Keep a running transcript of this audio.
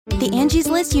The Angie's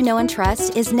List you know and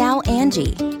trust is now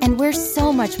Angie, and we're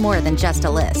so much more than just a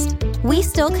list. We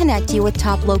still connect you with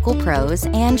top local pros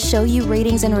and show you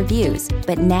ratings and reviews,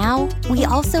 but now we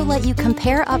also let you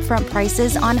compare upfront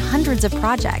prices on hundreds of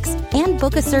projects and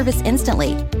book a service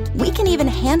instantly. We can even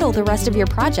handle the rest of your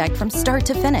project from start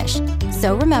to finish.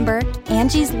 So remember,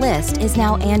 Angie's List is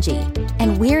now Angie,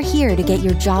 and we're here to get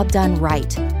your job done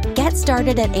right. Get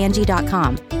started at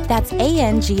Angie.com. That's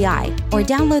ANGI, or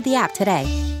download the app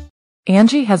today.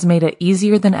 Angie has made it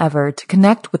easier than ever to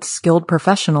connect with skilled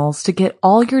professionals to get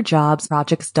all your jobs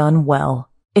projects done well.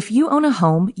 If you own a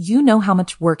home, you know how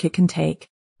much work it can take,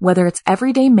 whether it's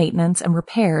everyday maintenance and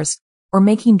repairs or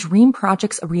making dream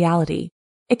projects a reality.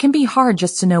 It can be hard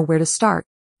just to know where to start,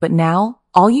 but now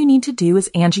all you need to do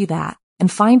is Angie that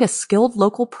and find a skilled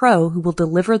local pro who will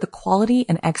deliver the quality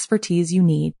and expertise you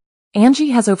need.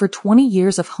 Angie has over 20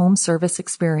 years of home service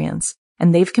experience,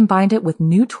 and they've combined it with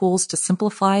new tools to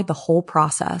simplify the whole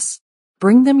process.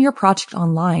 Bring them your project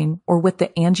online or with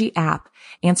the Angie app,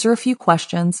 answer a few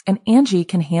questions, and Angie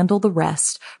can handle the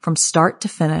rest from start to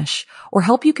finish, or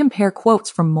help you compare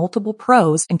quotes from multiple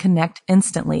pros and connect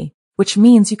instantly, which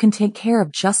means you can take care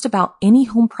of just about any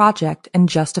home project in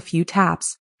just a few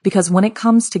taps. Because when it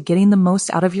comes to getting the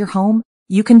most out of your home,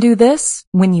 you can do this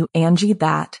when you Angie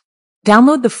that.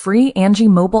 Download the free Angie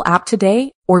mobile app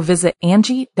today or visit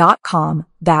Angie.com.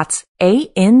 That's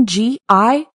ANGI.com.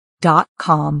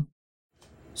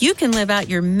 You can live out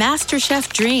your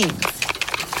MasterChef dreams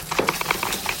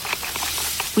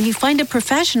when you find a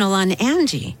professional on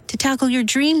Angie to tackle your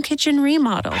dream kitchen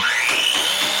remodel.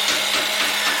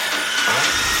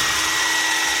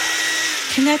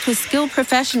 Connect with skilled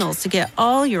professionals to get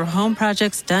all your home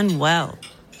projects done well.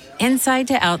 Inside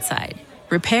to outside,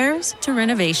 repairs to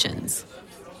renovations.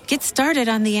 Get started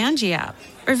on the Angie app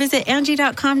or visit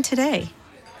Angie.com today.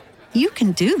 You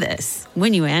can do this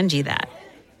when you Angie that.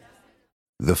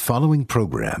 The following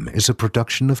program is a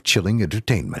production of Chilling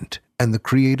Entertainment and the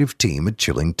creative team at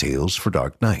Chilling Tales for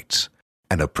Dark Nights,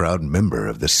 and a proud member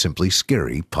of the Simply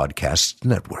Scary Podcast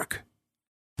Network.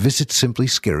 Visit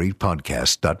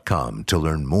simplyscarypodcast.com to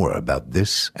learn more about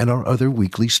this and our other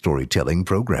weekly storytelling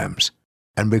programs,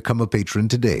 and become a patron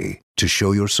today to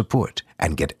show your support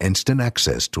and get instant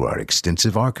access to our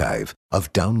extensive archive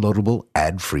of downloadable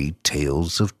ad-free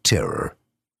tales of terror.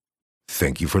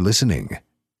 Thank you for listening,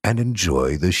 and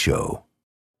enjoy the show.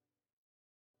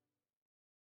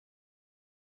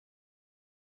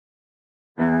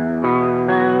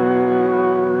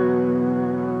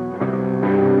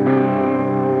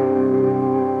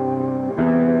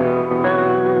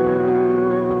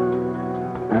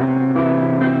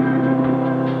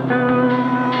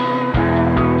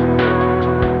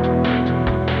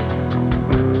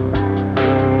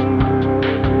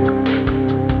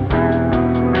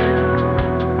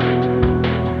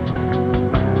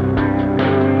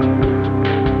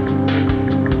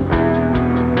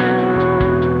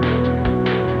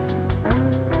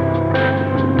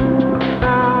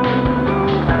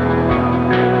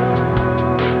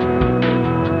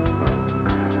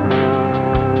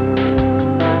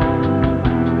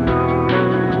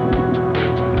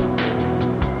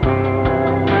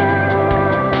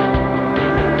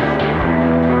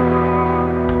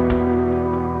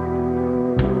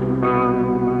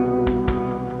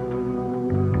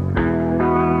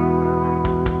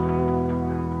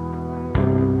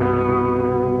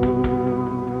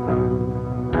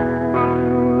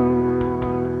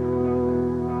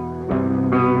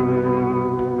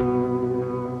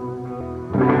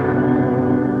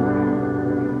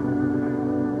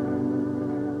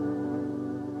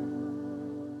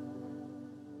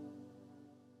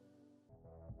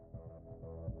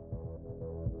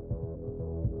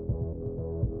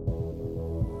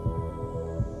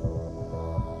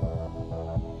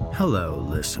 Hello,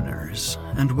 listeners,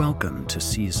 and welcome to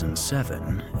Season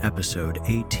 7, Episode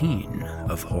 18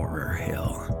 of Horror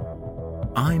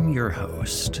Hill. I'm your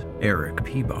host, Eric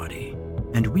Peabody,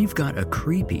 and we've got a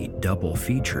creepy double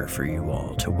feature for you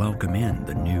all to welcome in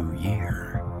the new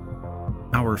year.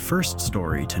 Our first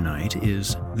story tonight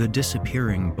is The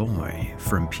Disappearing Boy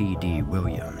from P.D.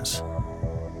 Williams.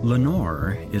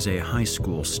 Lenore is a high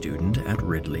school student at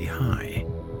Ridley High.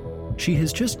 She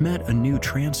has just met a new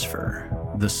transfer,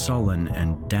 the sullen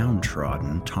and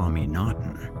downtrodden Tommy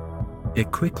Naughton.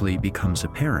 It quickly becomes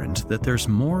apparent that there's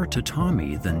more to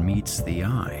Tommy than meets the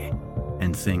eye,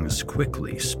 and things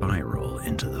quickly spiral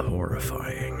into the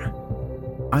horrifying.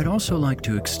 I'd also like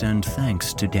to extend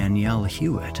thanks to Danielle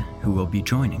Hewitt, who will be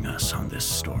joining us on this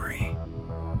story.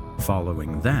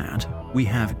 Following that, we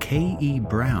have K.E.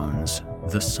 Brown's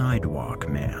The Sidewalk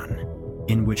Man.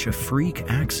 in which a freak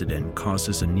accident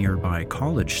causes a nearby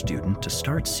college student to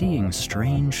start seeing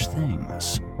strange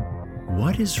things.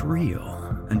 What is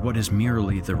real and what is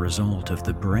merely the result of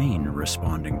the brain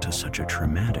responding to such a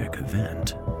traumatic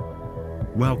event?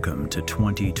 Welcome to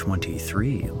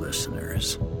 2023,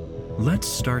 listeners. Let's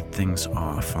start things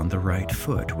off on the right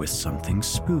foot with something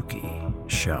spooky,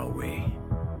 shall we?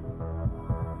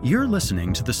 You're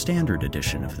listening to the standard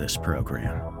edition of this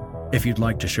program. If you'd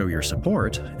like to show your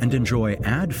support and enjoy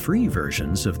ad-free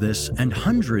versions of this and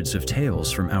hundreds of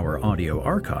tales from our audio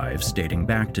archives dating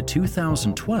back to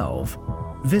 2012,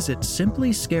 visit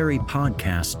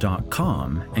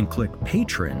simplyscarypodcast.com and click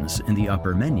Patrons in the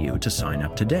upper menu to sign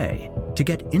up today to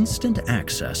get instant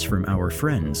access from our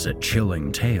friends at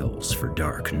Chilling Tales for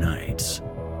Dark Nights.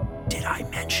 Did I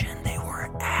mention they were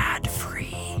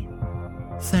ad-free?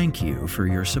 Thank you for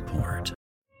your support.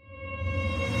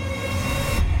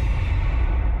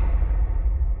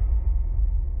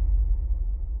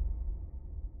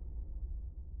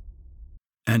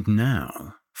 And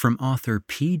now, from author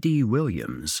P.D.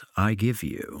 Williams, I give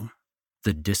you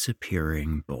The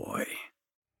Disappearing Boy.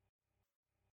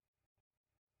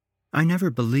 I never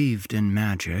believed in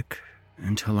magic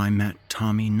until I met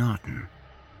Tommy Naughton.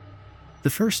 The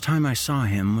first time I saw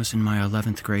him was in my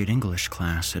 11th grade English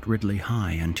class at Ridley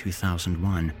High in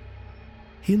 2001.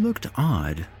 He looked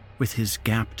odd with his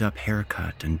gapped-up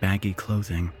haircut and baggy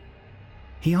clothing.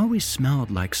 He always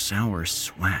smelled like sour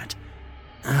sweat.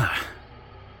 Ugh.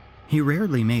 He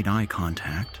rarely made eye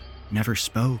contact, never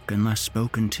spoke unless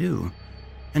spoken to,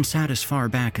 and sat as far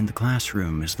back in the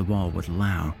classroom as the wall would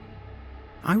allow.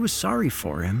 I was sorry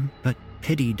for him, but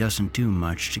pity doesn't do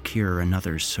much to cure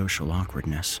another's social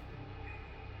awkwardness.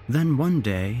 Then one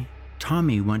day,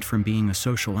 Tommy went from being a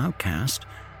social outcast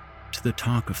to the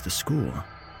talk of the school.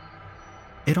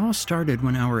 It all started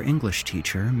when our English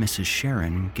teacher, Mrs.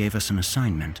 Sharon, gave us an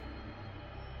assignment.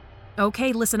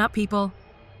 Okay, listen up, people.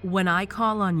 When I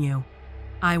call on you,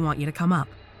 I want you to come up.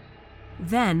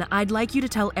 Then I'd like you to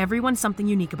tell everyone something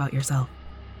unique about yourself.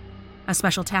 A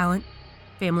special talent,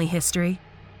 family history,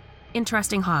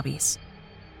 interesting hobbies,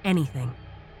 anything.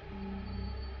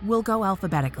 We'll go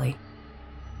alphabetically.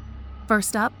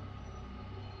 First up,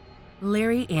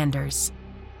 Larry Anders.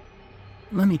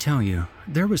 Let me tell you,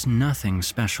 there was nothing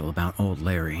special about old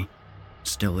Larry.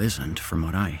 Still isn't, from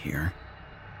what I hear.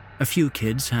 A few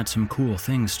kids had some cool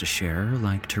things to share,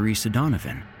 like Teresa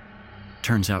Donovan.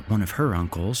 Turns out one of her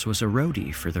uncles was a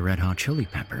roadie for the Red Hot Chili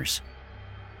Peppers.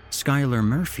 Skylar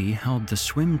Murphy held the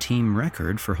swim team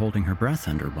record for holding her breath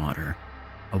underwater,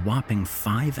 a whopping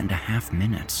 5.5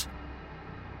 minutes.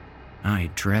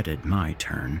 I dreaded my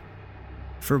turn.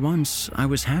 For once, I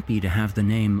was happy to have the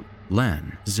name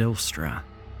Len Zylstra,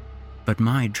 but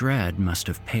my dread must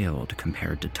have paled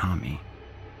compared to Tommy.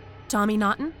 Tommy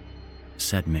Naughton?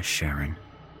 Said Miss Sharon.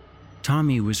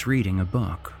 Tommy was reading a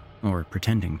book, or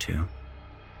pretending to.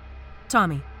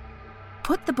 Tommy,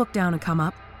 put the book down and come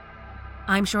up.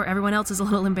 I'm sure everyone else is a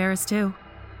little embarrassed too,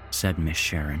 said Miss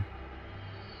Sharon.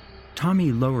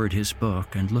 Tommy lowered his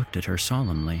book and looked at her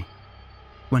solemnly.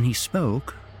 When he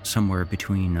spoke, somewhere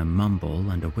between a mumble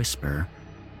and a whisper,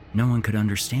 no one could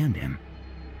understand him.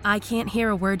 I can't hear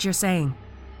a word you're saying,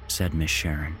 said Miss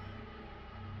Sharon.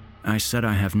 I said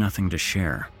I have nothing to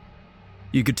share.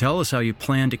 You could tell us how you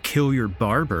plan to kill your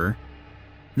barber.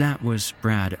 That was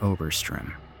Brad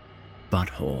Oberstrom.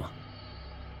 Butthole.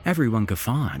 Everyone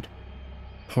guffawed.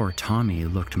 Poor Tommy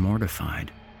looked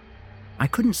mortified. I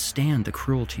couldn't stand the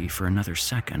cruelty for another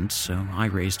second, so I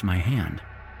raised my hand.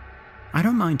 I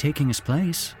don't mind taking his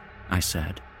place, I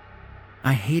said.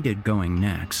 I hated going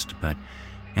next, but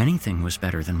anything was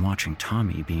better than watching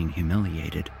Tommy being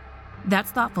humiliated.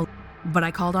 That's thoughtful, but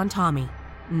I called on Tommy,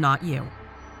 not you.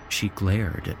 She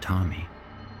glared at Tommy.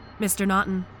 Mr.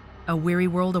 Naughton, a weary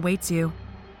world awaits you.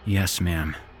 Yes,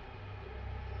 ma'am.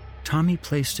 Tommy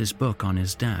placed his book on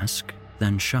his desk,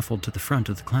 then shuffled to the front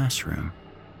of the classroom,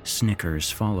 snickers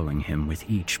following him with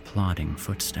each plodding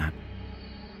footstep.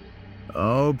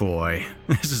 Oh boy,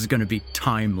 this is gonna be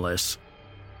timeless.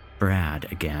 Brad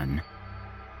again.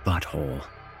 Butthole.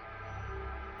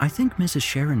 I think Mrs.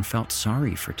 Sharon felt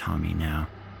sorry for Tommy now.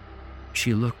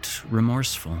 She looked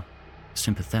remorseful,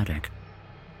 sympathetic.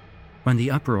 When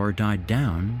the uproar died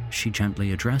down, she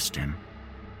gently addressed him.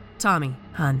 Tommy,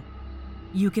 hun,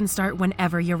 you can start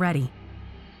whenever you're ready.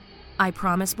 I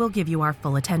promise we'll give you our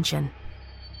full attention.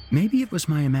 Maybe it was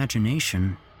my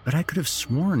imagination, but I could have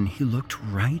sworn he looked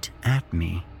right at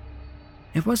me.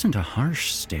 It wasn't a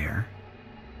harsh stare.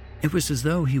 It was as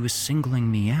though he was singling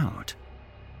me out.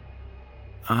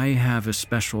 I have a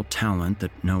special talent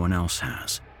that no one else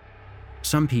has.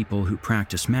 Some people who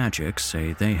practice magic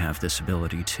say they have this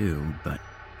ability too, but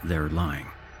they're lying.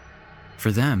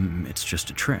 For them, it's just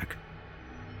a trick.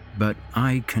 But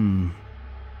I can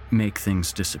make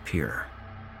things disappear.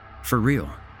 For real.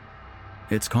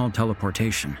 It's called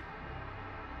teleportation.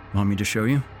 Want me to show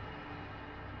you?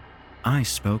 I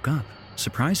spoke up,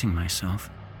 surprising myself.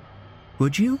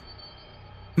 Would you?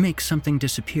 Make something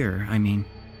disappear, I mean.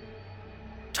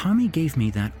 Tommy gave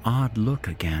me that odd look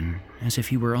again, as if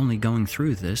he were only going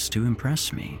through this to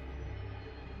impress me.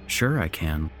 Sure I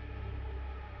can.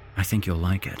 I think you'll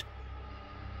like it.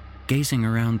 Gazing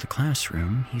around the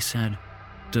classroom, he said,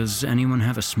 "Does anyone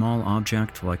have a small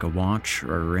object like a watch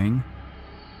or a ring?"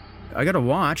 "I got a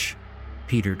watch,"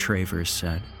 Peter Travers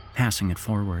said, passing it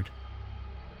forward.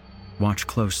 "Watch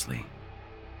closely."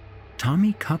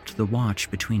 Tommy cupped the watch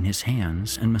between his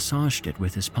hands and massaged it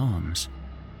with his palms.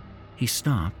 He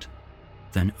stopped,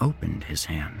 then opened his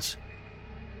hands.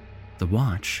 The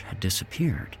watch had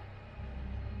disappeared.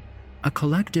 A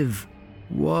collective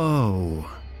 "whoa"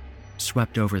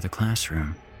 swept over the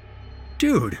classroom.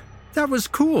 "Dude, that was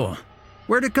cool.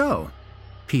 Where'd it go?"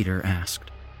 Peter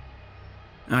asked.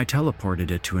 "I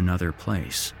teleported it to another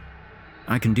place.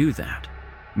 I can do that,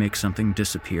 make something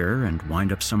disappear and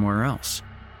wind up somewhere else."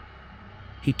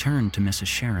 He turned to Mrs.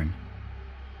 Sharon.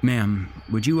 "Ma'am,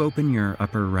 would you open your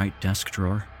upper right desk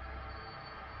drawer?"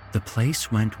 The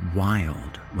place went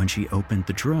wild when she opened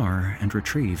the drawer and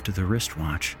retrieved the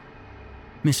wristwatch.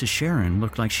 Mrs. Sharon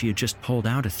looked like she had just pulled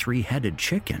out a 3-headed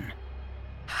chicken.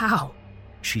 How?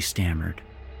 She stammered.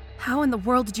 How in the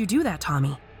world did you do that,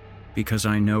 Tommy? "Because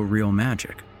I know real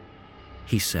magic,"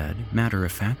 he said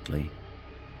matter-of-factly.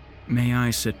 "May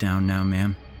I sit down now,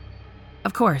 ma'am?"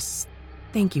 Of course.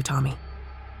 Thank you, Tommy.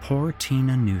 Poor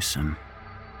Tina Newsom.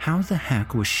 How the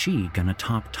heck was she gonna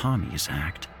top Tommy's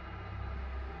act?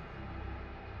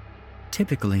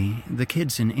 Typically, the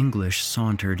kids in English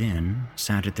sauntered in,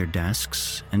 sat at their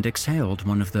desks, and exhaled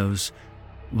one of those,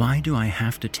 "why do I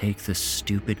have to take this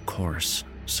stupid course?"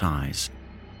 sighs.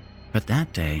 But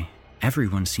that day,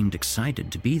 everyone seemed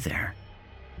excited to be there.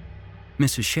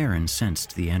 Mrs. Sharon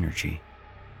sensed the energy.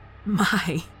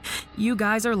 My, you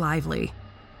guys are lively.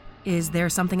 Is there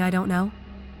something I don't know?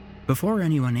 Before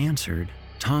anyone answered,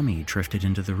 Tommy drifted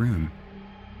into the room.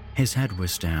 His head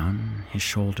was down, his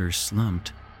shoulders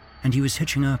slumped, and he was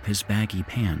hitching up his baggy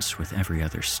pants with every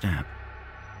other step.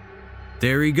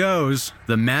 "There he goes,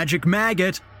 the magic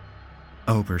maggot!"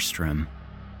 Oberstrom.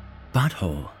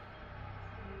 Butthole.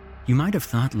 You might have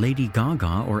thought Lady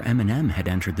Gaga or Eminem had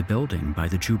entered the building by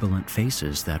the jubilant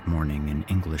faces that morning in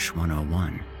English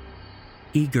 101.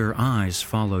 Eager eyes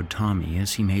followed Tommy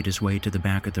as he made his way to the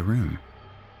back of the room.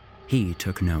 He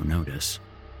took no notice.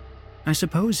 I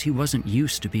suppose he wasn't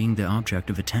used to being the object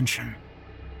of attention.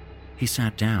 He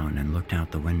sat down and looked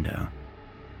out the window.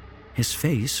 His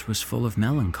face was full of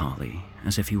melancholy,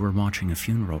 as if he were watching a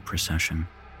funeral procession.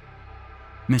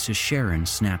 Mrs. Sharon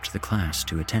snapped the class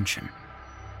to attention.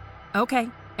 Okay,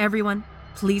 everyone,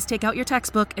 please take out your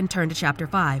textbook and turn to Chapter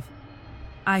 5.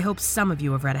 I hope some of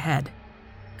you have read ahead.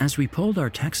 As we pulled our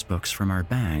textbooks from our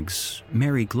bags,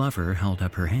 Mary Glover held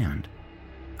up her hand.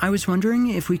 "I was wondering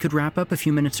if we could wrap up a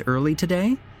few minutes early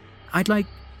today.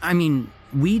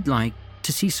 We'd like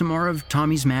to see some more of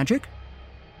Tommy's magic."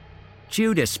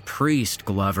 "Judas Priest,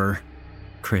 Glover,"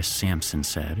 Chris Sampson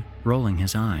said, rolling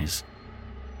his eyes.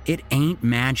 "It ain't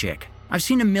magic. I've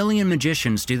seen a million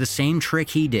magicians do the same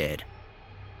trick he did."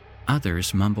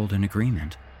 Others mumbled in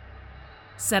agreement.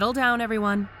 Settle down,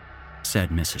 everyone, said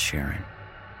Mrs. Sharon.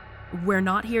 We're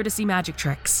not here to see magic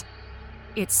tricks.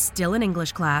 It's still an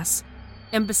English class,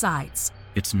 and besides...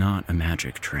 "It's not a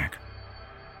magic trick,"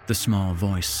 the small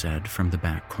voice said from the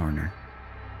back corner.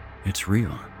 "It's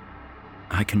real.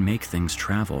 I can make things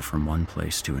travel from one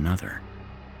place to another."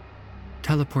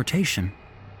 "Teleportation,"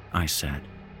 I said.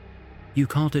 "You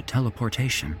called it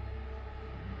teleportation."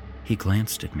 He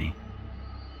glanced at me.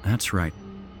 "That's right.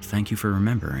 Thank you for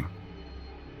remembering."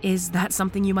 Is that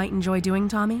something you might enjoy doing,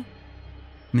 Tommy?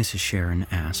 Mrs. Sharon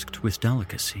asked with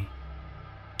delicacy.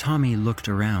 Tommy looked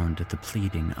around at the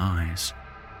pleading eyes.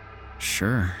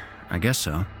 "Sure, I guess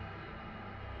so."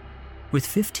 With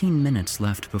 15 minutes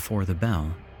left before the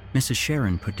bell, Mrs.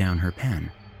 Sharon put down her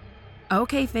pen.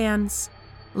 Okay, fans.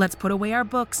 Let's put away our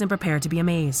books and prepare to be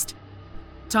amazed.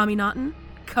 Tommy Naughton,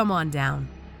 come on down.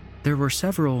 There were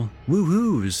several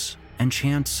woo-hoos and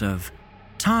chants of,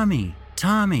 "Tommy,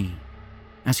 Tommy,"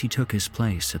 as he took his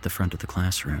place at the front of the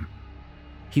classroom.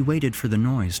 He waited for the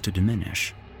noise to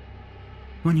diminish.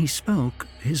 When he spoke,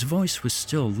 his voice was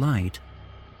still light,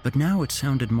 but now it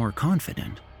sounded more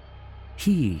confident.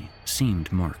 He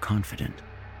seemed more confident.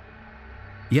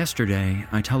 Yesterday,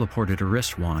 I teleported a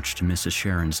wristwatch to Mrs.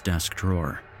 Sharon's desk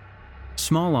drawer.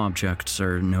 Small objects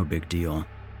are no big deal.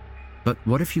 But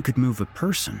what if you could move a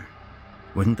person?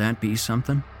 Wouldn't that be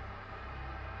something?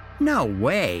 No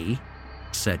way,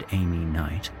 said Amy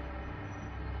Knight.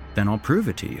 Then I'll prove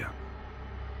it to you.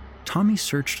 Tommy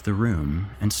searched the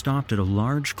room and stopped at a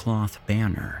large cloth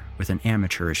banner with an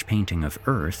amateurish painting of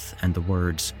Earth and the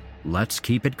words, "Let's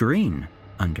keep it green,"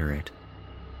 under it.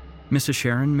 Mrs.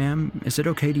 Sharon, ma'am, is it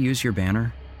okay to use your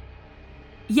banner?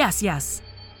 Yes,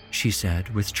 She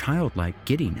said with childlike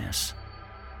giddiness.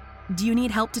 Do you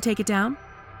need help to take it down?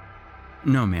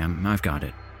 No, ma'am, I've got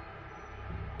it.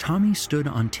 Tommy stood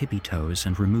on tippy toes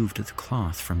and removed the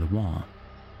cloth from the wall.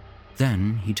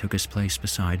 Then he took his place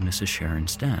beside Mrs.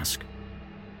 Sharon's desk.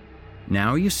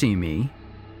 Now you see me,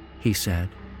 he said,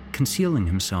 concealing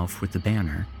himself with the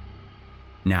banner.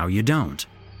 Now you don't.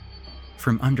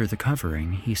 From under the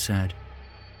covering, he said,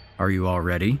 Are you all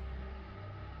ready?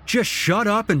 Just shut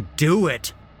up and do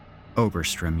it,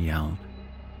 Oberstrom yelled.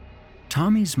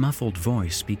 Tommy's muffled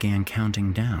voice began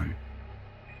counting down.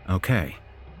 Okay,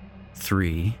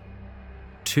 3,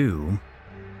 2...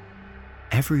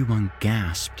 Everyone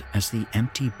gasped as the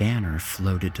empty banner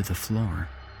floated to the floor.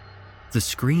 The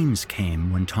screams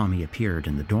came when Tommy appeared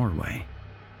in the doorway.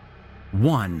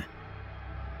 1.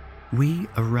 We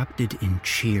erupted in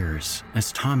cheers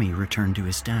as Tommy returned to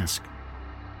his desk.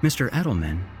 Mr.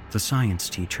 Edelman, the science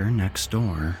teacher next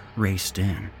door, raced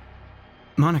in.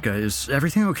 Monica, is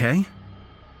everything okay?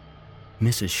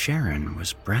 Mrs. Sharon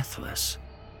was breathless.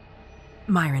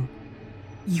 Myron,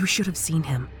 you should have seen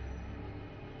him.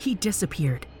 He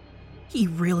disappeared. He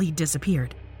really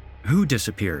disappeared. Who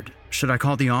disappeared? Should I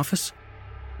call the office?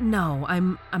 No,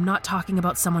 I'm not talking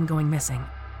about someone going missing.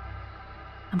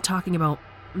 I'm talking about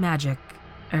magic.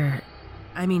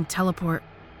 Teleport.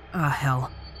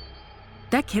 Hell.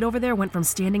 That kid over there went from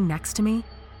standing next to me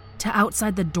to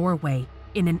outside the doorway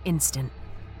in an instant.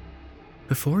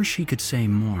 Before she could say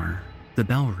more, the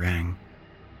bell rang.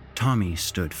 Tommy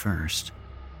stood first.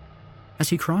 As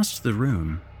he crossed the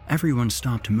room, everyone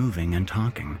stopped moving and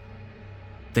talking.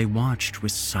 They watched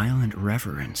with silent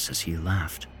reverence as he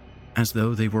left, as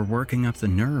though they were working up the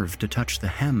nerve to touch the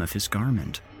hem of his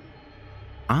garment.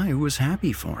 I was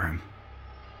happy for him.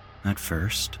 At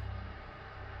first.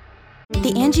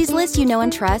 The Angie's List you know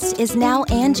and trust is now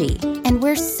Angie, and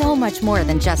we're so much more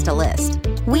than just a list.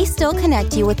 We still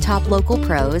connect you with top local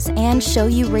pros and show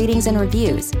you ratings and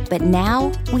reviews, but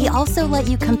now we also let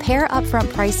you compare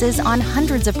upfront prices on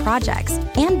hundreds of projects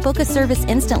and book a service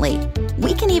instantly.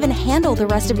 We can even handle the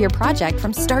rest of your project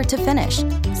from start to finish.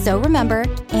 So remember,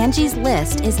 Angie's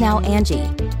List is now Angie,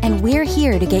 and we're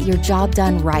here to get your job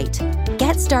done right.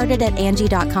 Get started at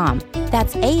Angie.com.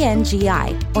 That's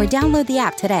ANGI, or download the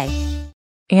app today.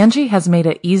 Angie has made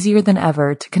it easier than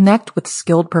ever to connect with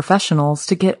skilled professionals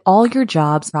to get all your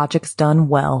jobs projects done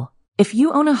well. If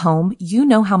you own a home, you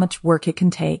know how much work it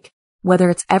can take, whether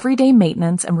it's everyday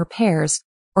maintenance and repairs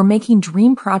or making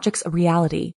dream projects a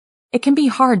reality. It can be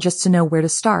hard just to know where to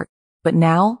start, but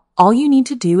now all you need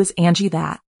to do is Angie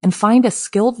that and find a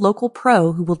skilled local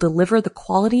pro who will deliver the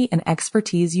quality and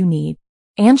expertise you need.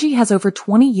 Angie has over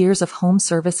 20 years of home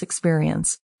service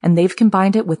experience, and they've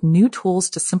combined it with new tools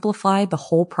to simplify the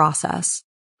whole process.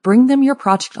 Bring them your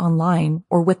project online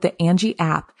or with the Angie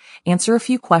app, answer a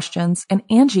few questions, and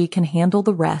Angie can handle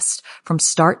the rest from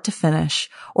start to finish,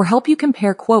 or help you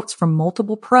compare quotes from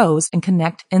multiple pros and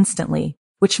connect instantly,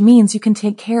 which means you can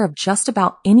take care of just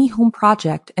about any home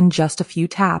project in just a few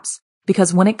taps.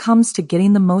 Because when it comes to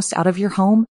getting the most out of your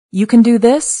home, you can do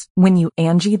this when you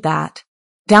Angie that.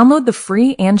 Download the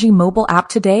free Angie mobile app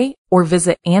today or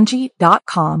visit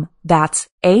Angie.com. That's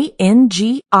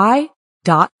ANGI.com.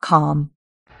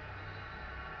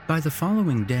 By the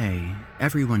following day,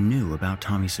 everyone knew about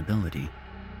Tommy's ability.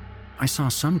 I saw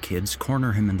some kids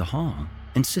corner him in the hall,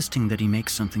 insisting that he make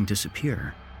something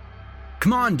disappear.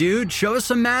 Come on, dude, show us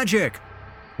some magic,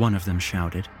 one of them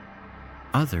shouted.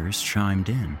 Others chimed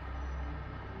in.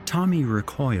 Tommy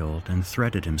recoiled and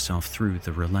threaded himself through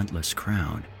the relentless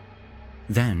crowd.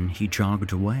 Then he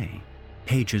jogged away,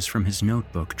 pages from his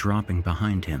notebook dropping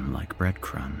behind him like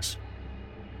breadcrumbs.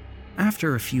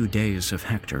 After a few days of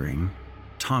hectoring,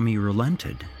 Tommy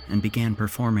relented and began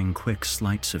performing quick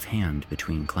sleights of hand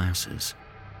between classes.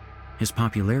 His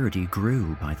popularity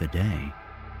grew by the day.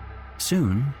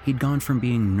 Soon, he'd gone from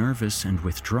being nervous and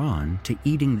withdrawn to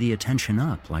eating the attention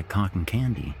up like cotton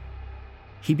candy.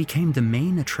 He became the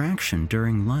main attraction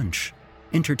during lunch,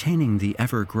 entertaining the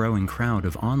ever-growing crowd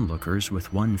of onlookers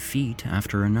with one feat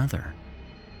after another.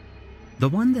 The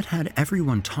one that had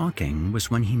everyone talking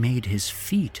was when he made his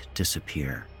feet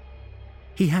disappear.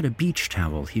 He had a beach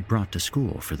towel he'd brought to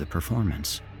school for the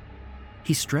performance.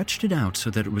 He stretched it out so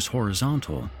that it was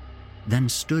horizontal, then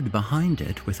stood behind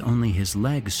it with only his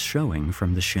legs showing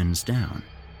from the shins down.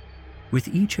 With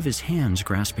each of his hands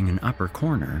grasping an upper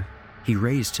corner, he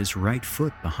raised his right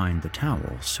foot behind the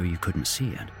towel so you couldn't see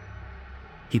it.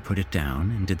 He put it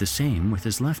down and did the same with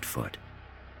his left foot.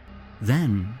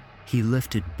 Then he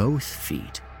lifted both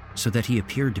feet so that he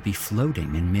appeared to be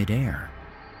floating in midair.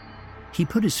 He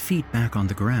put his feet back on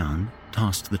the ground,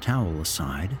 tossed the towel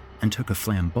aside, and took a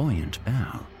flamboyant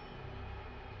bow.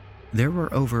 There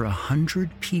were over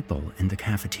 100 people in the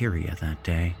cafeteria that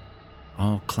day,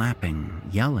 all clapping,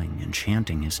 yelling, and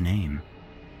chanting his name.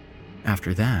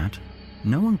 After that,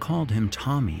 no one called him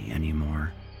Tommy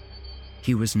anymore.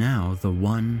 He was now the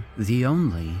one, the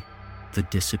only, the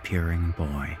disappearing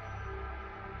boy.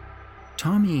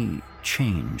 Tommy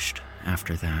changed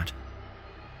after that.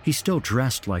 He still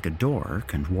dressed like a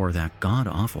dork and wore that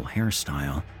god-awful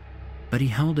hairstyle, but he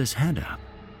held his head up.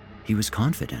 He was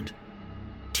confident.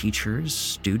 Teachers,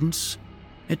 students,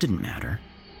 it didn't matter.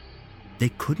 They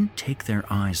couldn't take their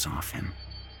eyes off him.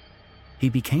 He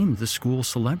became the school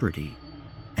celebrity,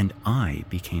 and I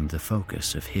became the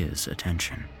focus of his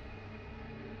attention.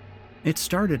 It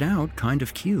started out kind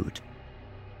of cute.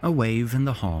 A wave in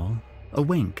the hall, a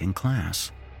wink in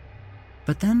class.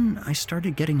 But then I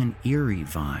started getting an eerie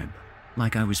vibe,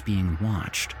 like I was being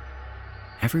watched.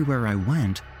 Everywhere I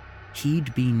went,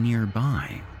 he'd be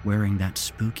nearby, wearing that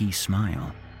spooky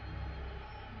smile.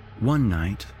 One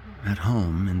night, at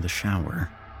home in the shower,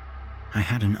 I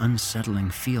had an unsettling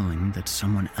feeling that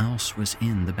someone else was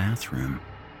in the bathroom.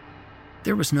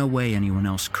 There was no way anyone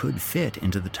else could fit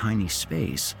into the tiny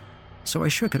space, so I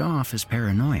shook it off as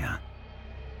paranoia.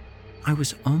 I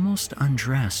was almost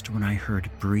undressed when I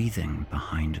heard breathing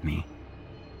behind me.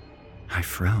 I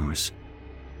froze.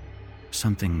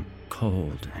 Something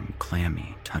cold and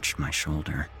clammy touched my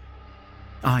shoulder.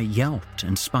 I yelped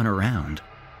and spun around.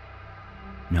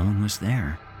 No one was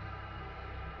there.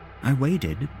 I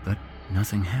waited, but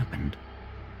nothing happened.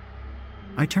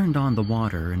 I turned on the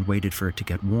water and waited for it to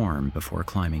get warm before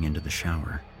climbing into the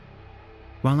shower.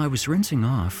 While I was rinsing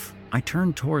off, I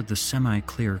turned toward the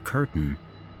semi-clear curtain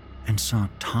and saw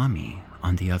Tommy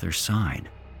on the other side,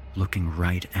 looking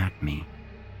right at me.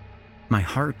 My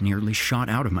heart nearly shot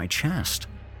out of my chest.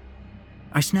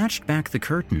 I snatched back the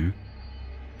curtain,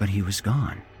 but he was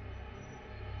gone.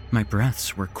 My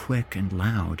breaths were quick and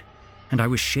loud, and I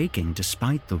was shaking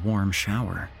despite the warm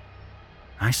shower.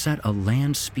 I set a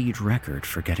land speed record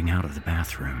for getting out of the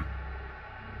bathroom.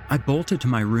 I bolted to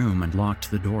my room and locked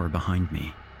the door behind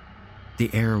me. The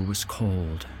air was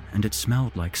cold, and it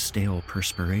smelled like stale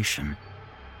perspiration.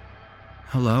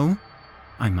 "Hello?"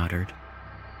 I muttered.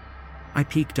 I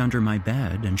peeked under my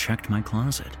bed and checked my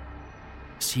closet.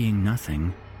 Seeing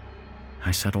nothing,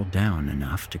 I settled down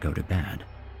enough to go to bed.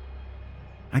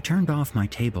 I turned off my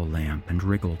table lamp and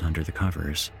wriggled under the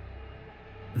covers.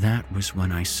 That was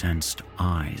when I sensed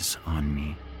eyes on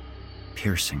me,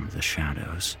 piercing the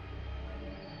shadows.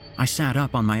 I sat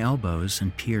up on my elbows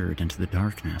and peered into the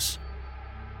darkness.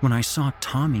 When I saw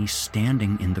Tommy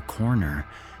standing in the corner,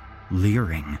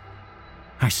 leering,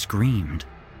 I screamed.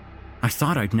 I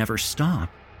thought I'd never stop.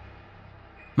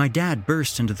 My dad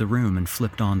burst into the room and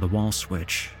flipped on the wall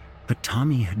switch, but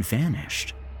Tommy had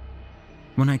vanished.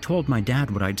 When I told my dad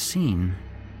what I'd seen,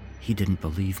 he didn't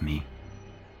believe me.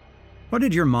 "What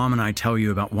did your mom and I tell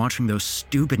you about watching those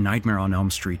stupid Nightmare on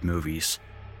Elm Street movies?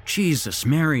 Jesus,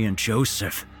 Mary and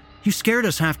Joseph, you scared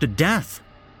us half to death."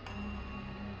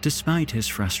 Despite his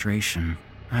frustration,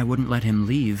 I wouldn't let him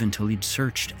leave until he'd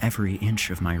searched every inch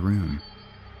of my room.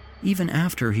 Even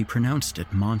after he pronounced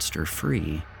it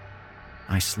monster-free,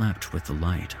 I slept with the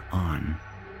light on.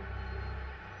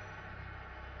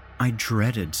 I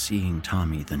dreaded seeing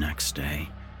Tommy the next day,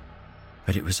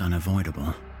 but it was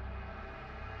unavoidable.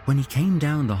 When he came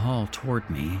down the hall toward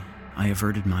me, I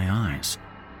averted my eyes.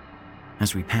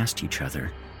 As we passed each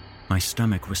other, my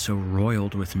stomach was so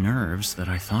roiled with nerves that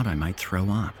I thought I might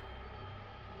throw up.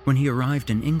 When he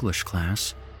arrived in English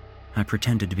class, I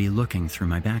pretended to be looking through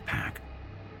my backpack.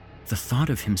 The thought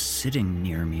of him sitting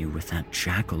near me with that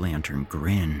jack-o'-lantern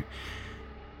grin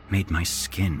made my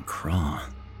skin crawl.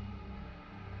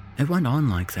 It went on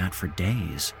like that for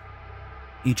days.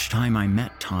 Each time I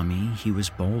met Tommy, he was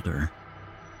bolder.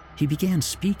 He began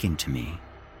speaking to me,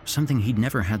 something he'd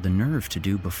never had the nerve to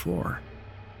do before.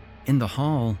 In the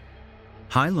hall,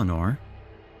 "Hi, Lenore."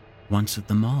 Once at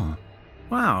the mall,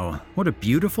 "Wow, what a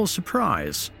beautiful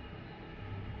surprise."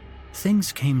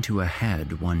 Things came to a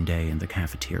head one day in the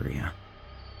cafeteria.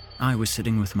 I was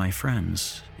sitting with my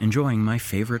friends, enjoying my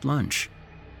favorite lunch,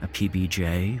 a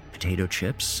PB&J, potato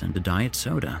chips, and a diet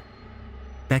soda.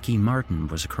 Becky Martin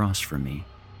was across from me.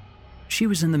 She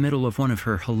was in the middle of one of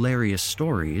her hilarious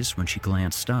stories when she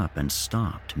glanced up and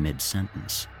stopped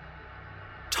mid-sentence.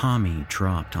 Tommy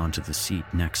dropped onto the seat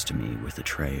next to me with a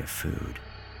tray of food.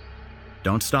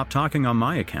 "Don't stop talking on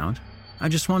my account. I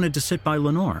just wanted to sit by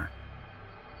Lenore."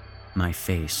 My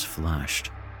face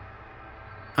flushed.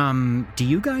 Do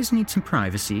you guys need some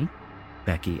privacy?"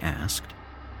 Becky asked.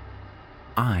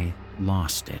 I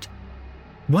lost it.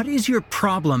 "What is your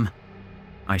problem?"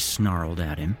 I snarled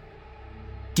at him.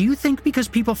 "Do you think because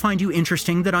people find you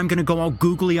interesting that I'm going to go all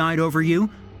googly-eyed over you?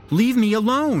 Leave me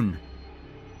alone!"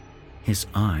 His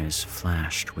eyes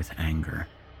flashed with anger.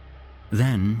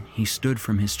 Then he stood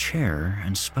from his chair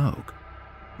and spoke,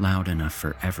 loud enough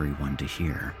for everyone to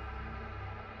hear.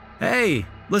 "Hey,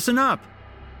 listen up!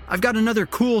 I've got another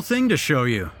cool thing to show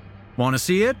you. Want to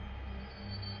see it?"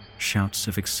 Shouts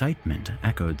of excitement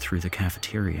echoed through the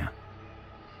cafeteria.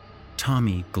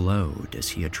 Tommy glowed as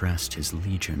he addressed his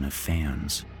legion of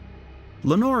fans.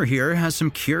 "Lenore here has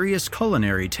some curious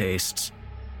culinary tastes.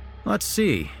 Let's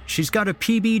see, she's got a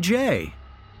PB&J.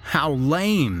 How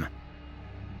lame!"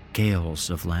 Gales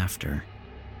of laughter.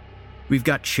 "We've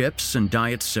got chips and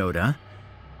diet soda.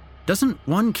 Doesn't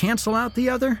one cancel out the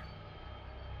other?"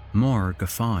 More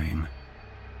guffawing.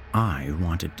 I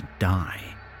wanted to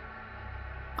die.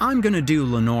 "I'm gonna do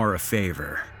Lenore a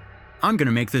favor. I'm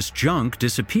gonna make this junk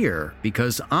disappear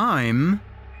because I'm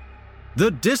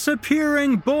the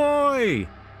disappearing boy!"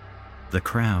 The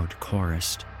crowd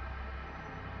chorused.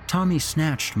 Tommy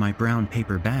snatched my brown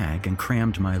paper bag and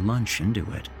crammed my lunch into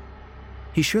it.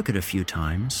 He shook it a few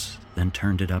times, then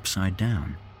turned it upside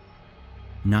down.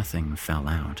 Nothing fell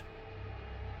out.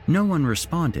 No one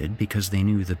responded because they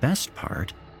knew the best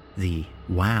part, the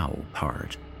wow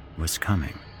part, was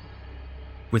coming.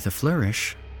 With a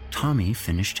flourish, Tommy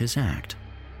finished his act.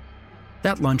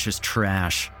 "That lunch is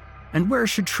trash. And where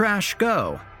should trash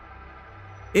go?"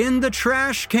 "In the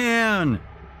trash can!"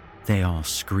 they all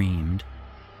screamed.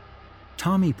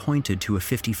 Tommy pointed to a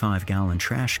 55-gallon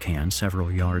trash can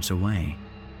several yards away.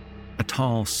 A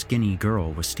tall, skinny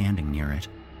girl was standing near it.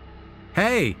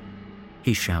 "Hey!"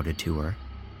 he shouted to her.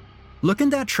 "Look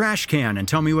in that trash can and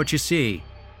tell me what you see."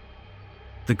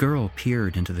 The girl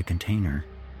peered into the container.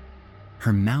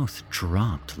 Her mouth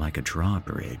dropped like a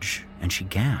drawbridge, and she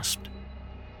gasped.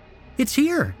 "It's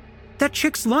here! That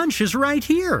chick's lunch is right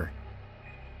here!"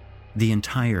 The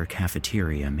entire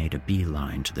cafeteria made a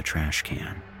beeline to the trash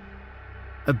can.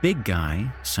 A big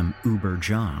guy, some uber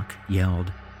jock,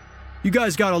 yelled, "You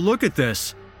guys gotta look at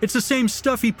this! It's the same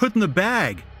stuff he put in the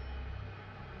bag!"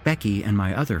 Becky and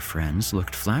my other friends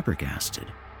looked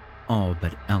flabbergasted, all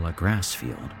but Ella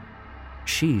Grassfield.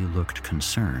 She looked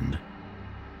concerned.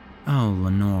 "Oh,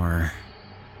 Lenore,"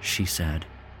 she said,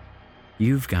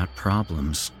 "you've got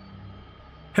problems."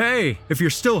 "Hey, if you're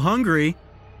still hungry,"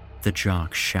 the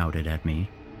jock shouted at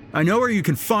me, "I know where you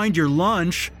can find your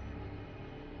lunch."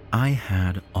 I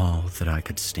had all that I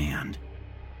could stand.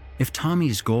 If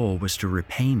Tommy's goal was to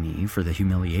repay me for the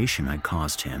humiliation I'd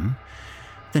caused him,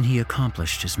 then he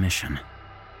accomplished his mission.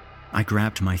 I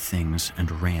grabbed my things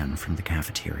and ran from the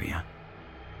cafeteria.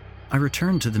 I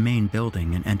returned to the main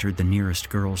building and entered the nearest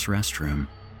girls' restroom.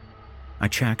 I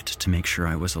checked to make sure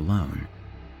I was alone.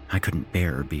 I couldn't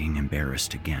bear being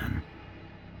embarrassed again.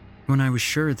 When I was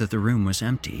sure that the room was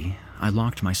empty, I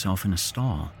locked myself in a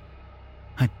stall.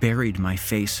 I buried my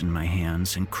face in my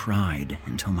hands and cried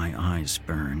until my eyes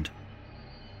burned.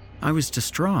 I was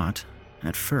distraught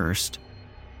at first,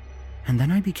 and then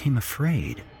I became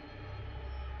afraid.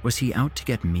 Was he out to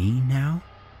get me now?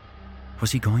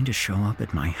 Was he going to show up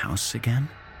at my house again?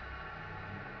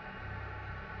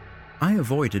 I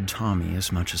avoided Tommy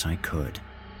as much as I could.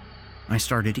 I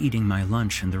started eating my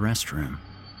lunch in the restroom.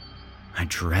 I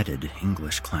dreaded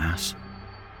English class.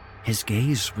 His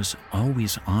gaze was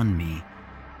always on me,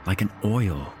 like an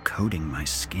oil coating my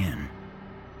skin.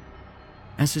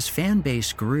 As his fan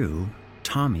base grew,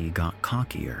 Tommy got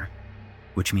cockier,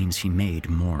 which means he made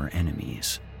more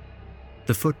enemies.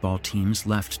 The football team's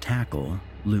left tackle,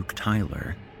 Luke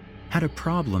Tyler, had a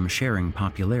problem sharing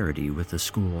popularity with the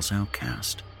school's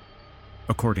outcast.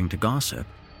 According to gossip,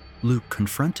 Luke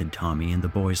confronted Tommy in the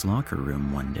boys' locker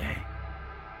room one day.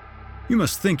 "You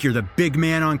must think you're the big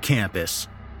man on campus,"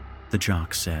 the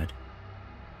jock said.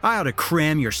 "I ought to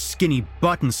cram your skinny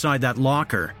butt inside that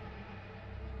locker."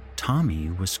 Tommy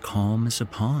was calm as a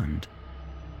pond.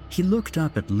 He looked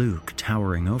up at Luke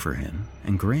towering over him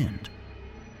and grinned.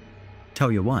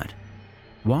 "Tell you what,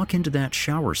 walk into that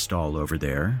shower stall over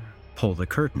there, pull the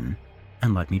curtain,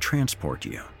 and let me transport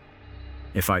you.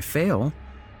 If I fail,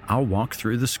 I'll walk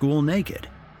through the school naked.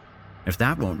 If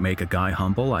that won't make a guy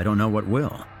humble, I don't know what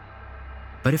will.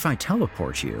 But if I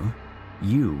teleport you,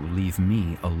 you leave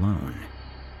me alone.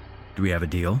 Do we have a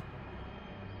deal?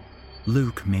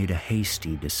 Luke made a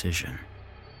hasty decision.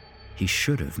 He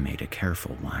should have made a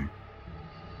careful one.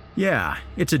 Yeah,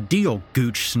 it's a deal,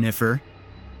 gooch sniffer.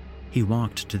 He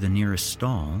walked to the nearest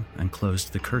stall and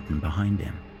closed the curtain behind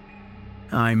him.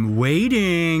 I'm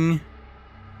waiting.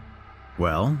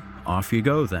 Well, off you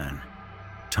go then,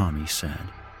 Tommy said.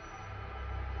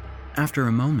 After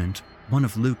a moment, one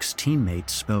of Luke's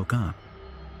teammates spoke up.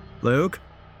 Luke?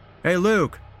 Hey,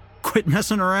 Luke, quit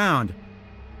messing around.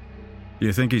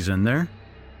 You think he's in there?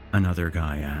 Another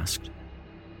guy asked.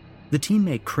 The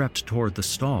teammate crept toward the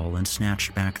stall and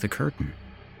snatched back the curtain.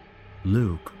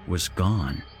 Luke was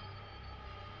gone.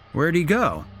 Where'd he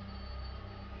go?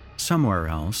 Somewhere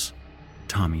else,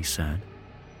 Tommy said.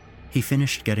 He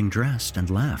finished getting dressed and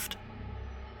left.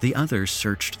 The others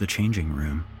searched the changing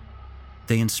room.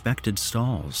 They inspected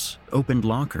stalls, opened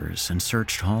lockers, and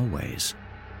searched hallways.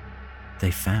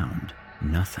 They found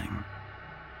nothing.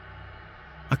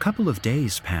 A couple of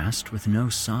days passed with no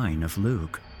sign of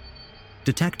Luke.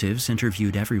 Detectives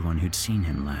interviewed everyone who'd seen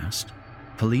him last.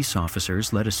 Police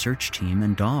officers led a search team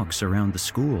and dogs around the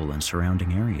school and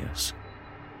surrounding areas.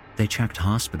 They checked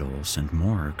hospitals and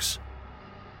morgues.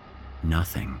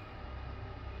 Nothing.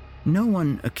 No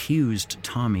one accused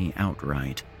Tommy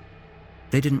outright.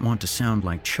 They didn't want to sound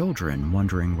like children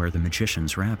wondering where the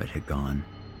magician's rabbit had gone.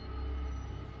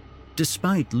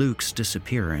 Despite Luke's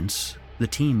disappearance, the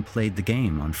team played the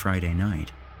game on Friday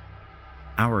night.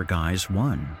 Our guys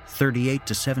won,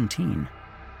 38-17.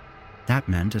 That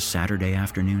meant a Saturday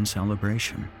afternoon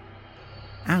celebration.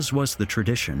 As was the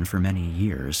tradition for many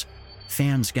years,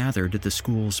 fans gathered at the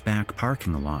school's back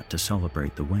parking lot to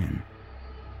celebrate the win.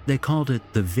 They called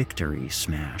it the Victory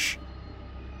Smash.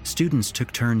 Students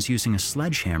took turns using a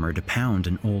sledgehammer to pound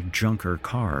an old junker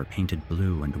car painted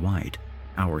blue and white,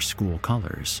 our school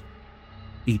colors.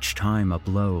 Each time a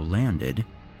blow landed,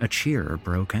 a cheer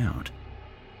broke out.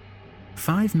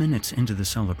 5 minutes into the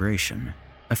celebration,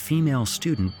 a female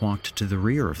student walked to the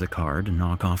rear of the car to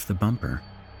knock off the bumper.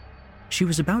 She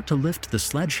was about to lift the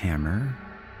sledgehammer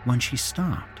when she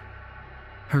stopped.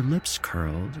 Her lips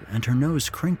curled and her nose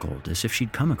crinkled as if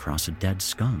she'd come across a dead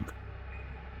skunk.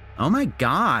 "Oh my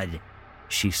God,"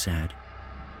 she said.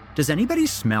 "Does anybody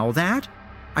smell that?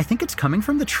 I think it's coming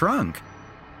from the trunk."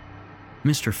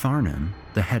 Mr. Farnham,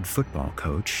 the head football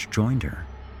coach, joined her.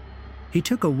 He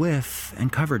took a whiff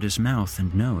and covered his mouth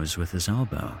and nose with his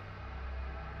elbow.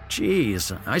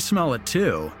 "Geez, I smell it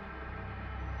too."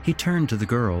 He turned to the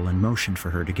girl and motioned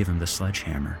for her to give him the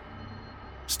sledgehammer.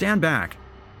 "Stand back,"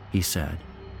 he said.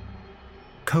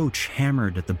 Coach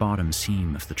hammered at the bottom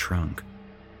seam of the trunk.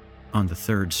 On the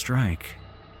third strike,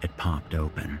 it popped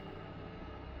open.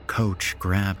 Coach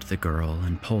grabbed the girl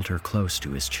and pulled her close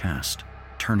to his chest,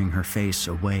 turning her face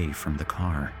away from the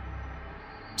car.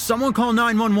 "Someone call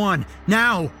 911,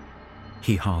 now!"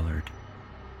 he hollered.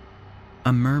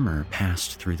 A murmur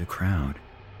passed through the crowd.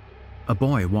 A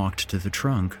boy walked to the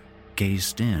trunk,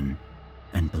 gazed in,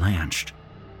 and blanched.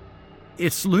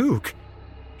 "It's Luke!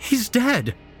 He's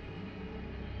dead!"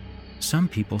 Some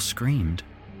people screamed.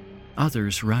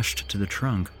 Others rushed to the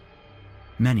trunk.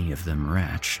 Many of them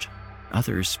retched.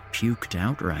 Others puked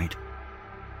outright.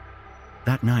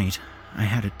 That night, I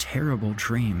had a terrible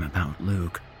dream about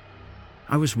Luke.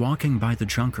 I was walking by the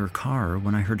junker car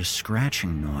when I heard a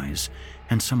scratching noise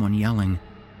and someone yelling,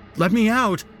 "Let me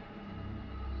out!"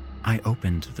 I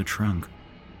opened the trunk.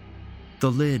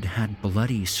 The lid had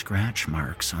bloody scratch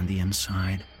marks on the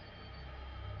inside.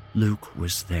 Luke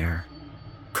was there,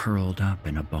 curled up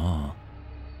in a ball.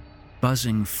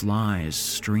 Buzzing flies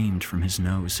streamed from his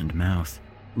nose and mouth,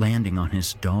 landing on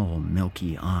his dull,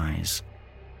 milky eyes.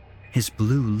 His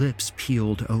blue lips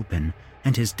peeled open,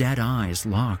 and his dead eyes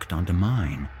locked onto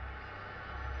mine.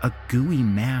 A gooey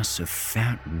mass of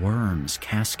fat worms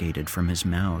cascaded from his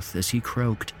mouth as he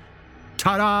croaked,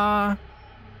 "Ta-da!"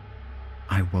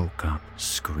 I woke up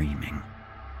screaming.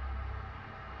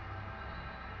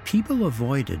 People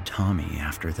avoided Tommy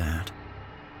after that.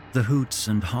 The hoots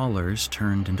and hollers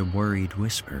turned into worried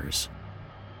whispers.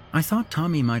 I thought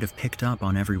Tommy might have picked up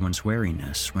on everyone's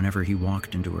wariness whenever he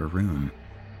walked into a room,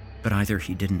 but either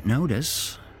he didn't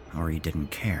notice or he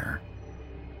didn't care.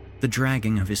 The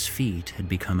dragging of his feet had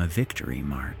become a victory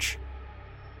march.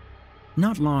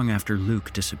 Not long after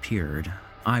Luke disappeared,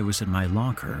 I was at my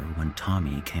locker when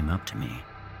Tommy came up to me.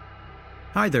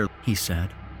 "Hi there," he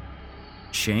said.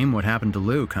 "Shame what happened to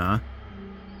Luke, huh?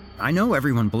 I know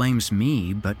everyone blames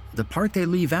me, but the part they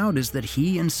leave out is that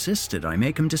he insisted I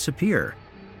make him disappear.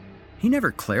 He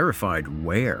never clarified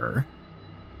where.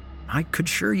 I could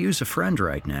sure use a friend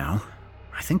right now.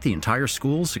 I think the entire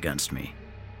school's against me.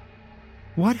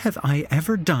 What have I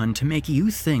ever done to make you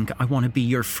think I want to be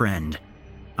your friend?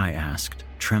 I asked,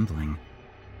 trembling.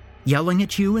 Yelling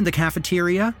at you in the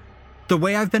cafeteria? The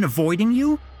way I've been avoiding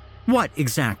you? What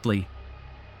exactly?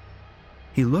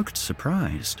 He looked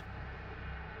surprised.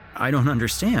 I don't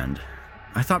understand.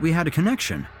 I thought we had a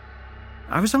connection.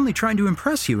 I was only trying to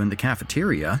impress you in the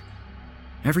cafeteria.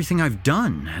 Everything I've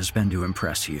done has been to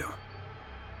impress you.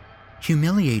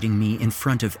 Humiliating me in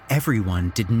front of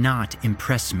everyone did not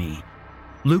impress me.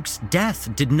 Luke's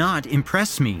death did not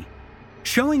impress me.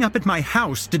 Showing up at my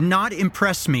house did not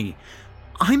impress me.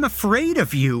 I'm afraid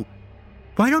of you.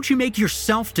 Why don't you make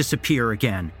yourself disappear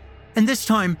again? And this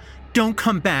time, don't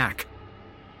come back.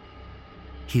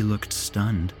 He looked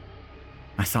stunned.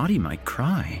 I thought he might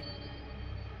cry.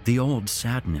 The old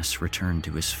sadness returned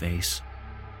to his face.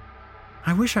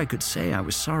 I wish I could say I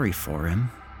was sorry for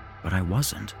him, but I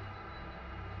wasn't.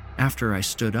 After I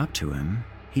stood up to him,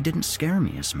 he didn't scare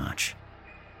me as much.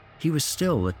 He was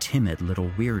still a timid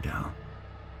little weirdo.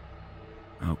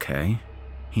 Okay,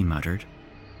 he muttered.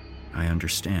 I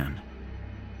understand.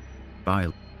 Bye.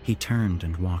 He turned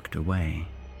and walked away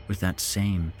with that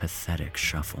same pathetic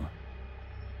shuffle.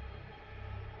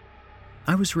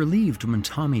 I was relieved when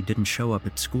Tommy didn't show up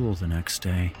at school the next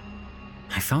day.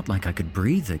 I felt like I could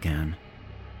breathe again.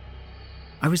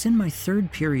 I was in my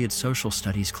third period social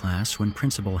studies class when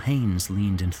Principal Haynes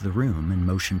leaned into the room and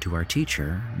motioned to our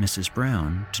teacher, Mrs.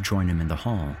 Brown, to join him in the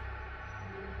hall.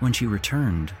 When she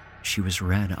returned, she was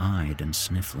red-eyed and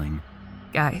sniffling.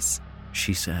 Guys,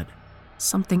 she said,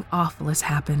 something awful has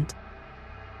happened,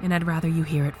 and I'd rather you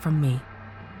hear it from me.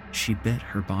 She bit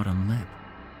her bottom lip.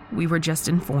 We were just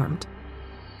informed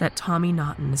that Tommy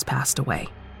Naughton has passed away.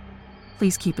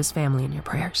 Please keep his family in your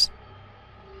prayers.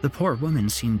 The poor woman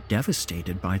seemed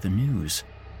devastated by the news.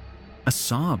 A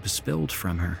sob spilled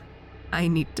from her. I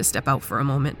need to step out for a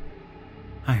moment.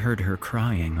 I heard her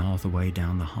crying all the way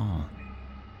down the hall.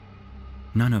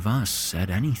 None of us said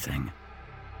anything.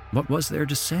 What was there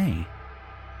to say?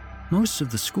 Most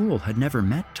of the school had never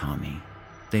met Tommy.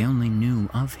 They only knew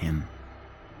of him.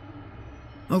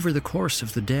 Over the course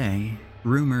of the day,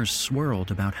 rumors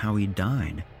swirled about how he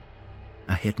died.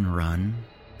 A hit and run,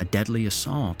 a deadly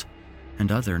assault,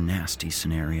 and other nasty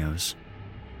scenarios.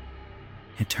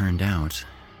 It turned out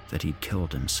that he'd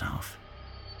killed himself.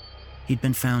 He'd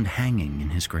been found hanging in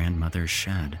his grandmother's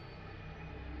shed.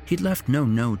 He'd left no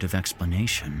note of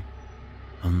explanation,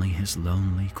 only his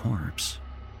lonely corpse.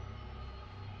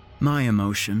 My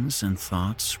emotions and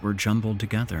thoughts were jumbled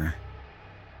together.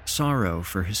 Sorrow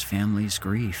for his family's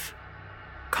grief,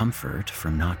 comfort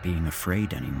from not being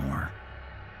afraid anymore,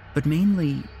 but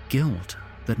mainly guilt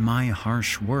that my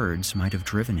harsh words might have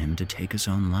driven him to take his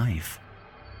own life.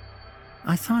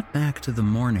 I thought back to the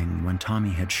morning when Tommy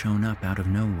had shown up out of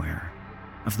nowhere,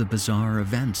 of the bizarre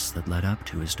events that led up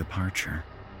to his departure.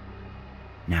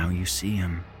 Now you see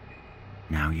him,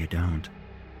 now you don't.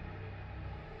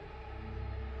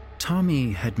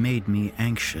 Tommy had made me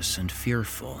anxious and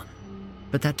fearful,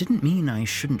 but that didn't mean I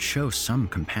shouldn't show some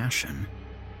compassion.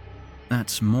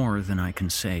 That's more than I can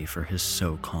say for his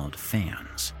so-called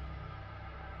fans.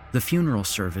 The funeral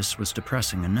service was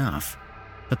depressing enough,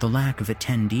 but the lack of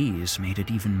attendees made it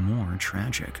even more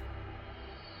tragic.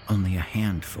 Only a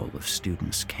handful of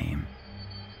students came.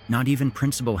 Not even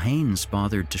Principal Haynes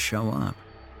bothered to show up.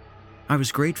 I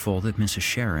was grateful that Mrs.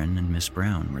 Sharon and Miss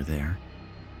Brown were there.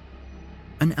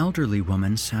 An elderly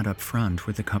woman sat up front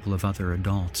with a couple of other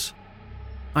adults.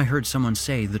 I heard someone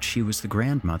say that she was the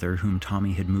grandmother whom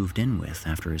Tommy had moved in with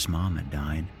after his mom had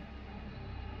died.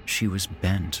 She was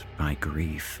bent by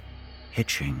grief,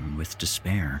 hitching with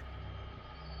despair.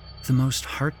 The most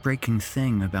heartbreaking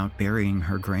thing about burying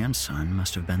her grandson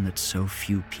must have been that so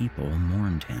few people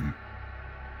mourned him.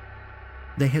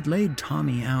 They had laid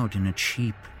Tommy out in a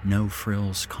cheap,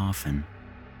 no-frills coffin.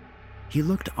 He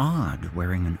looked odd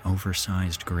wearing an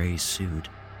oversized gray suit,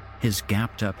 his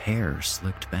gapped-up hair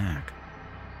slicked back.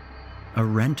 A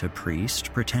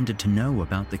rent-a-priest pretended to know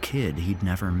about the kid he'd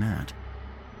never met.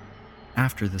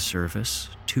 After the service,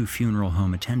 2 funeral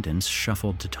home attendants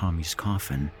shuffled to Tommy's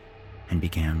coffin and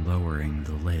began lowering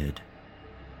the lid.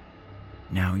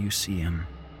 Now you see him,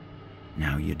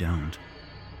 now you don't.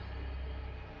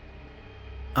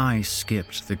 I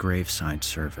skipped the graveside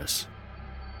service.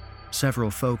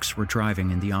 Several folks were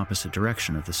driving in the opposite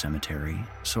direction of the cemetery,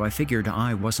 so I figured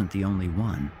I wasn't the only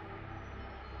one.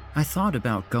 I thought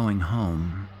about going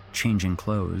home, changing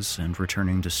clothes, and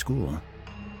returning to school.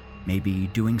 Maybe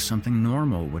doing something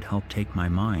normal would help take my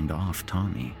mind off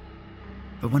Tommy.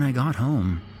 But when I got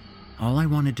home, all I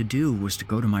wanted to do was to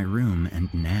go to my room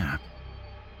and nap.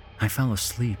 I fell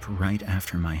asleep right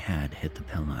after my head hit the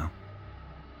pillow.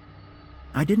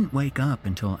 I didn't wake up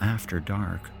until after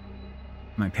dark.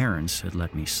 My parents had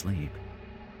let me sleep.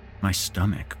 My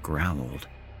stomach growled.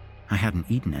 I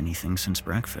hadn't eaten anything since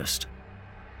breakfast.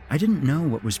 I didn't know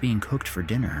what was being cooked for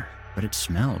dinner, but it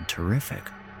smelled terrific.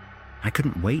 I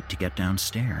couldn't wait to get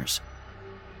downstairs.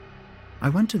 I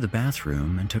went to the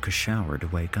bathroom and took a shower to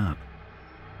wake up.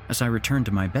 As I returned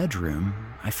to my bedroom,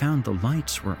 I found the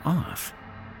lights were off.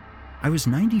 I was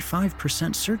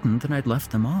 95% certain that I'd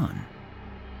left them on.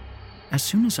 As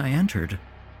soon as I entered,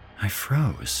 I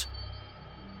froze.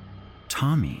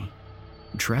 Tommy,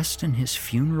 dressed in his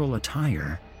funeral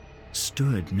attire,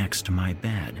 stood next to my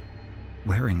bed,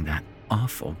 wearing that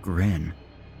awful grin.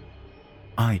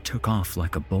 I took off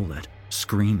like a bullet,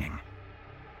 screaming.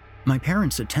 My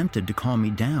parents attempted to calm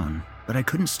me down, but I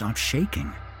couldn't stop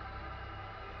shaking.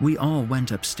 We all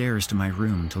went upstairs to my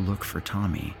room to look for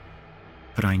Tommy,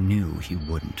 but I knew he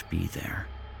wouldn't be there.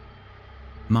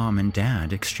 Mom and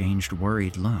Dad exchanged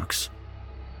worried looks.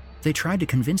 They tried to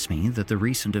convince me that the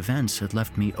recent events had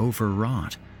left me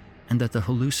overwrought and that the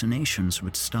hallucinations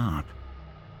would stop,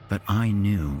 but I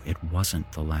knew it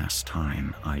wasn't the last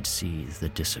time I'd see the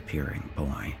disappearing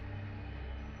boy.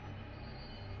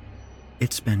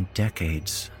 It's been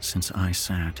decades since I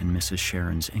sat in Mrs.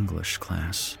 Sharon's English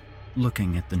class,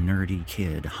 looking at the nerdy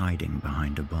kid hiding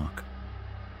behind a book.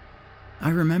 I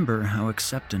remember how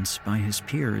acceptance by his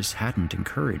peers hadn't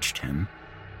encouraged him,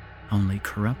 only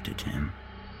corrupted him.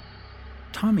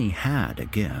 Tommy had a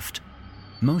gift.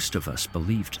 Most of us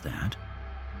believed that.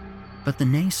 But the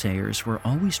naysayers were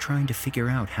always trying to figure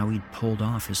out how he'd pulled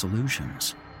off his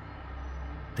illusions.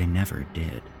 They never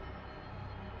did.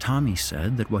 Tommy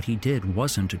said that what he did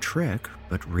wasn't a trick,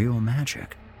 but real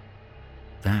magic.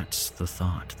 That's the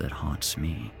thought that haunts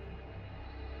me.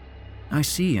 I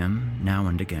see him, now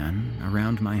and again,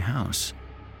 around my house,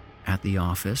 at the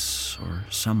office, or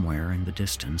somewhere in the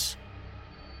distance.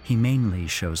 He mainly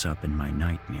shows up in my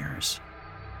nightmares.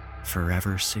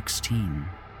 Forever 16,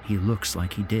 he looks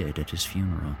like he did at his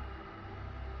funeral.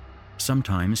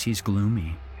 Sometimes he's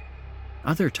gloomy.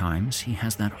 Other times he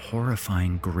has that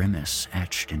horrifying grimace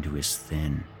etched into his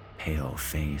thin, pale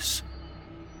face.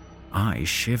 I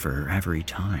shiver every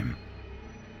time.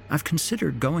 I've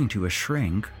considered going to a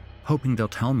shrink, hoping they'll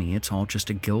tell me it's all just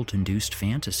a guilt-induced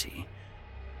fantasy.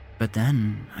 But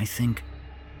then I think,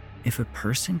 if a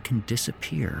person can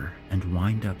disappear and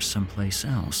wind up someplace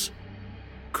else,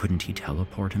 couldn't he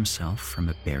teleport himself from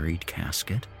a buried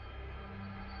casket?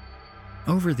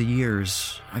 Over the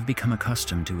years, I've become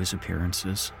accustomed to his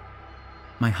appearances.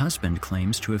 My husband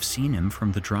claims to have seen him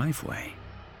from the driveway.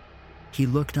 He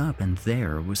looked up and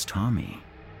there was Tommy,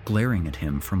 glaring at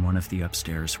him from one of the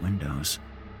upstairs windows.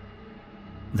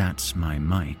 That's my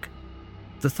Mike.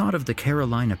 The thought of the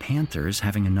Carolina Panthers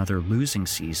having another losing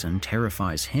season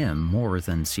terrifies him more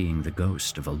than seeing the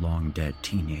ghost of a long-dead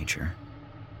teenager.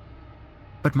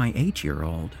 But my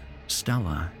 8-year-old,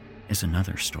 Stella, is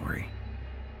another story.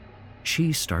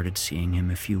 She started seeing him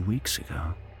a few weeks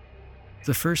ago.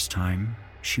 The first time,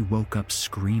 she woke up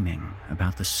screaming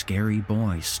about the scary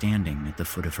boy standing at the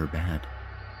foot of her bed.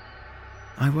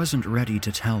 I wasn't ready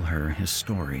to tell her his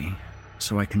story,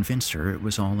 so I convinced her it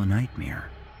was all a nightmare.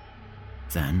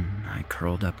 Then I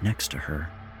curled up next to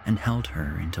her and held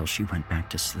her until she went back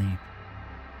to sleep.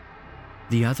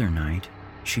 The other night,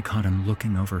 she caught him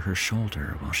looking over her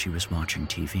shoulder while she was watching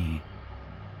TV.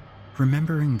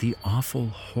 Remembering the awful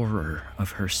horror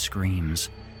of her screams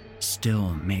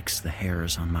still makes the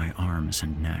hairs on my arms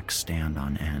and neck stand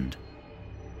on end.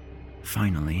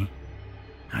 Finally,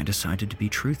 I decided to be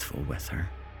truthful with her.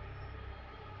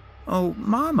 "Oh,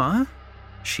 Mama,"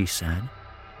 she said,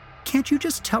 "can't you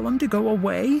just tell him to go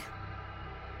away?"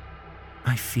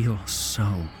 I feel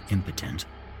so impotent.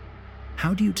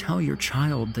 How do you tell your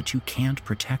child that you can't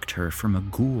protect her from a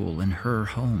ghoul in her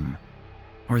home,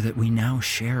 or that we now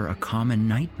share a common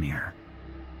nightmare?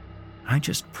 I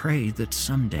just pray that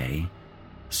someday,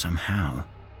 somehow,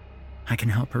 I can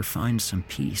help her find some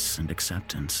peace and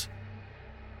acceptance.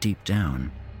 Deep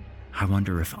down, I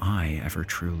wonder if I ever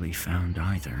truly found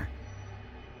either.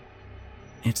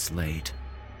 It's late.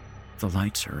 The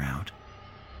lights are out.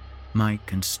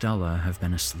 Mike and Stella have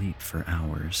been asleep for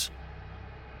hours.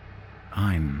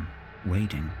 I'm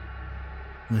waiting,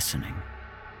 listening,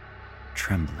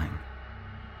 trembling.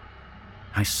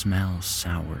 I smell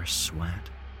sour sweat.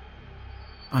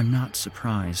 I'm not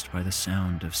surprised by the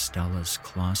sound of Stella's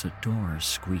closet door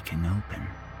squeaking open.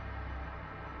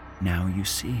 Now you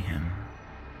see him.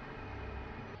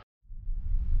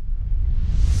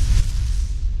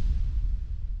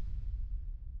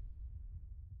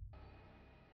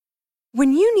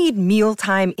 When you need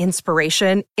mealtime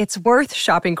inspiration, it's worth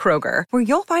shopping Kroger, where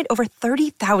you'll find over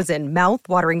 30,000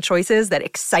 mouth-watering choices that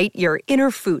excite your inner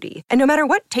foodie. And no matter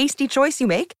what tasty choice you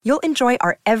make, you'll enjoy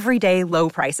our everyday low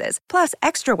prices, plus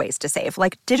extra ways to save,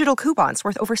 like digital coupons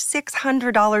worth over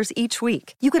 $600 each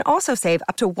week. You can also save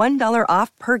up to $1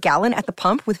 off per gallon at the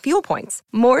pump with fuel points.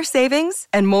 More savings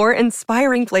and more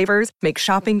inspiring flavors make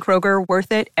shopping Kroger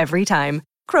worth it every time.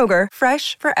 Kroger,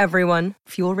 fresh for everyone.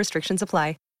 Fuel restrictions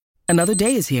apply. Another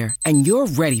day is here, and you're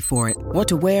ready for it. What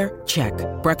to wear? Check.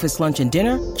 Breakfast, lunch, and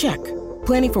dinner? Check.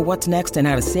 Planning for what's next and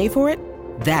how to save for it?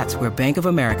 That's where Bank of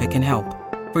America can help.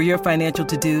 For your financial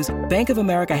to-dos, Bank of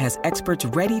America has experts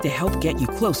ready to help get you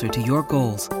closer to your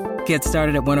goals. Get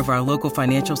started at one of our local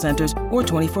financial centers or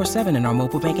 24/7 in our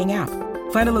mobile banking app.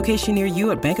 Find a location near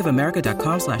you at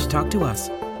bankofamerica.com/talktous.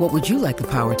 What would you like the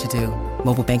power to do?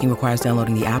 Mobile banking requires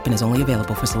downloading the app and is only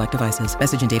available for select devices.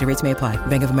 Message and data rates may apply.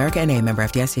 Bank of America N.A., member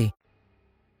FDIC.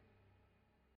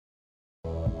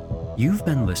 You've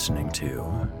been listening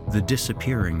to The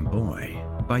Disappearing Boy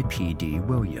by P.D.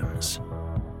 Williams.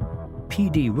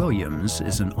 P.D. Williams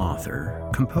is an author,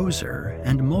 composer,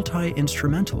 and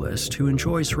multi-instrumentalist who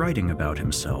enjoys writing about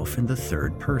himself in the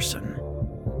third person.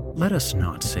 Let us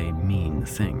not say mean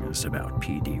things about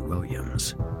P.D.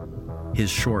 Williams. His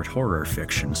short horror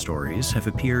fiction stories have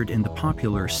appeared in the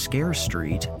popular Scare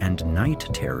Street and Night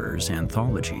Terrors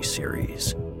anthology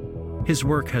series. His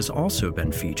work has also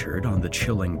been featured on the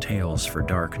Chilling Tales for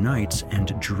Dark Nights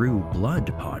and Drew Blood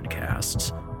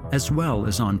podcasts, as well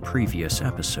as on previous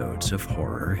episodes of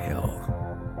Horror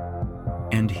Hill.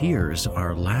 And here's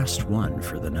our last one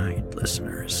for the night,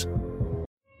 listeners.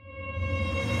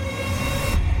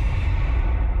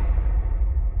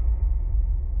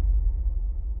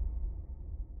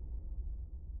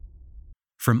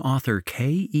 From author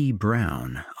K.E.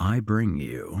 Brown, I bring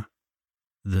you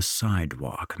The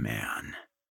Sidewalk Man.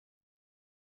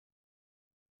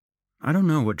 I don't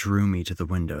know what drew me to the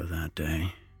window that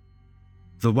day.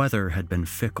 The weather had been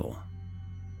fickle.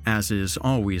 As is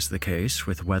always the case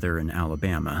with weather in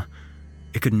Alabama,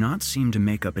 it could not seem to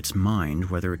make up its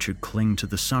mind whether it should cling to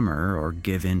the summer or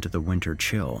give in to the winter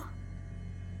chill.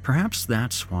 Perhaps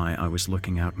that's why I was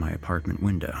looking out my apartment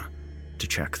window, to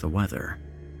check the weather.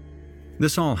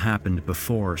 This all happened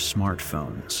before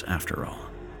smartphones, after all.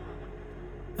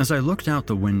 As I looked out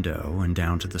the window and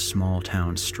down to the small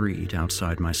town street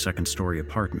outside my second-story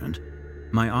apartment,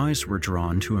 my eyes were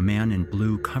drawn to a man in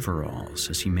blue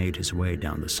coveralls as he made his way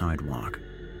down the sidewalk.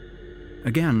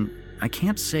 Again, I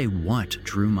can't say what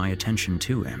drew my attention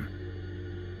to him.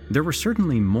 There were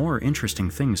certainly more interesting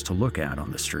things to look at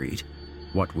on the street,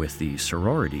 what with the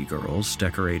sorority girls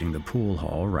decorating the pool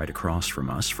hall right across from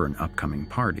us for an upcoming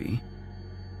party.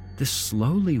 This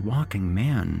slowly walking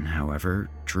man, however,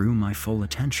 drew my full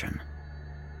attention.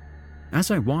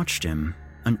 As I watched him,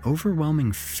 an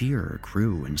overwhelming fear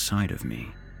grew inside of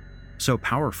me, so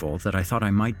powerful that I thought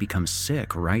I might become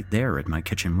sick right there at my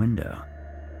kitchen window.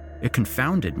 It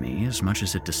confounded me as much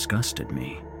as it disgusted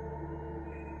me.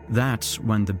 That's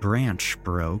when the branch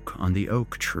broke on the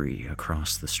oak tree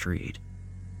across the street.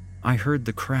 I heard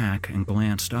the crack and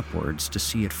glanced upwards to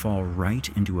see it fall right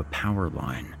into a power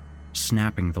line,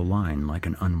 snapping the line like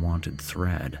an unwanted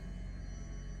thread.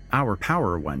 Our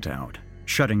power went out,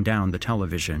 shutting down the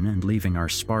television and leaving our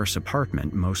sparse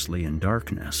apartment mostly in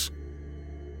darkness.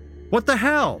 "What the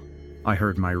hell?" I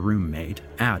heard my roommate,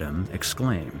 Adam,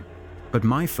 exclaim. But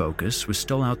my focus was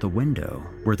still out the window,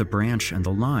 where the branch and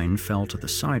the line fell to the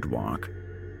sidewalk,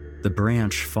 the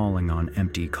branch falling on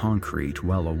empty concrete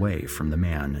well away from the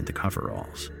man in the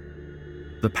coveralls.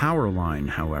 The power line,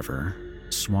 however,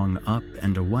 swung up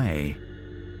and away,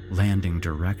 landing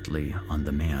directly on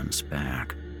the man's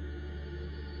back.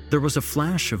 There was a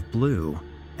flash of blue,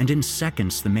 and in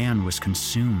seconds the man was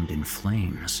consumed in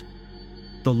flames.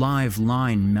 The live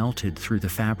line melted through the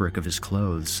fabric of his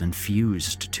clothes and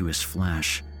fused to his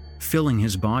flesh, filling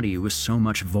his body with so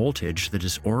much voltage that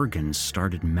his organs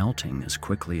started melting as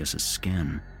quickly as his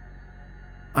skin.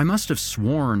 I must have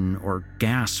sworn or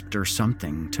gasped or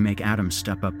something to make Adam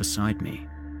step up beside me.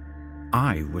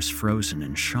 I was frozen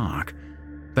in shock,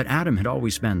 but Adam had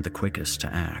always been the quickest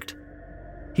to act.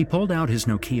 He pulled out his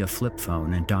Nokia flip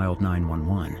phone and dialed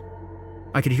 911.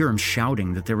 I could hear him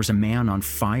shouting that there was a man on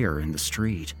fire in the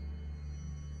street.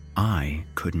 I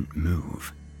couldn't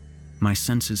move, my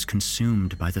senses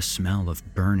consumed by the smell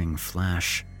of burning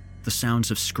flesh, the sounds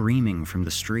of screaming from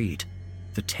the street,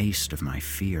 the taste of my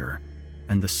fear,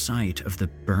 and the sight of the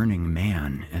burning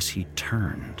man as he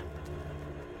turned.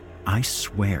 I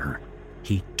swear,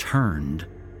 he turned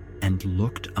and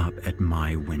looked up at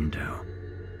my window,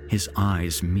 his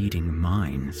eyes meeting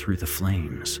mine through the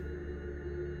flames.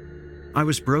 I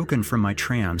was broken from my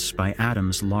trance by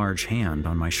Adam's large hand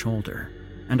on my shoulder,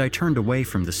 and I turned away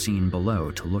from the scene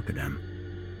below to look at him.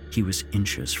 He was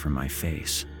inches from my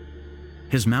face.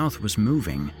 His mouth was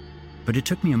moving, but it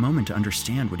took me a moment to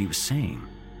understand what he was saying.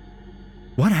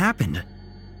 "What happened?"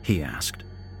 he asked.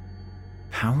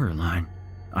 "Power line,"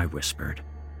 I whispered.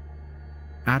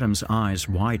 Adam's eyes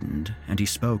widened, and he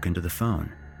spoke into the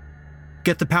phone.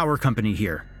 "Get the power company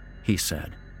here," he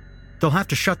said. "They'll have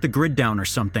to shut the grid down or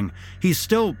something. He's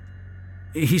still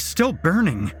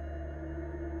burning."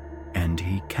 And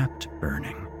he kept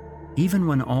burning, even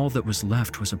when all that was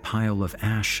left was a pile of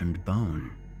ash and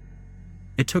bone.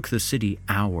 It took the city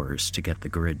hours to get the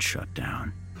grid shut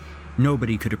down.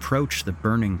 Nobody could approach the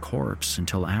burning corpse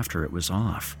until after it was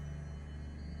off.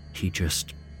 He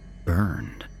just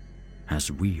burned as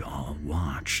we all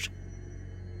watched.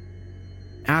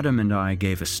 Adam and I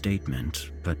gave a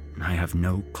statement, but I have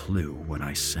no clue what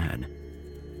I said.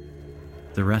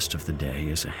 The rest of the day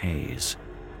is a haze,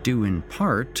 due in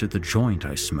part to the joint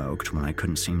I smoked when I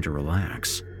couldn't seem to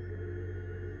relax.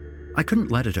 I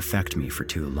couldn't let it affect me for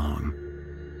too long.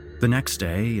 The next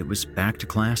day, it was back to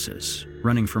classes,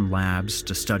 running from labs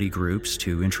to study groups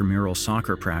to intramural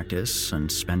soccer practice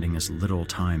and spending as little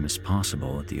time as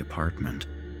possible at the apartment.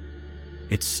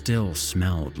 It still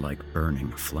smelled like burning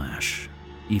flesh,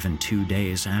 even 2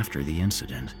 days after the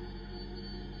incident.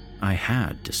 I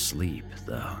had to sleep,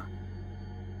 though.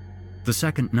 The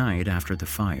second night after the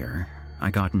fire, I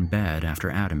got in bed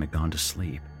after Adam had gone to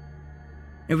sleep.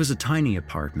 It was a tiny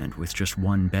apartment with just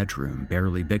one bedroom,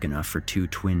 barely big enough for 2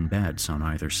 twin beds on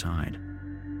either side.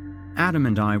 Adam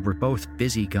and I were both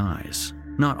busy guys,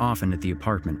 not often at the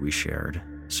apartment we shared,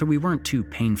 so we weren't too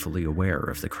painfully aware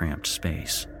of the cramped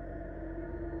space.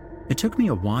 It took me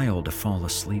a while to fall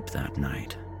asleep that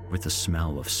night, with the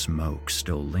smell of smoke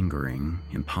still lingering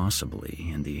impossibly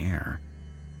in the air.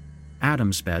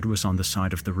 Adam's bed was on the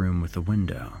side of the room with the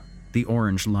window, the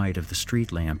orange light of the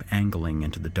street lamp angling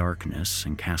into the darkness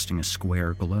and casting a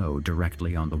square glow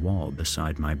directly on the wall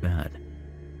beside my bed.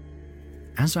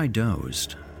 As I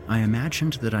dozed, I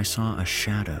imagined that I saw a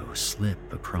shadow slip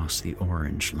across the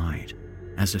orange light,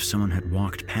 as if someone had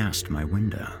walked past my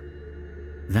window.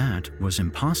 That was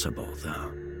impossible,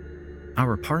 though.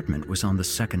 Our apartment was on the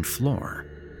 2nd floor.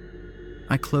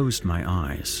 I closed my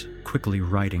eyes, quickly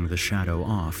writing the shadow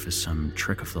off as some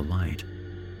trick of the light.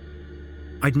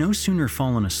 I'd no sooner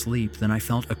fallen asleep than I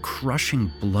felt a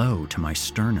crushing blow to my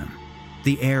sternum,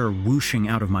 the air whooshing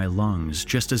out of my lungs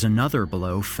just as another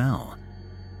blow fell.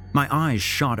 My eyes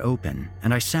shot open,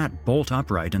 and I sat bolt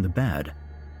upright in the bed.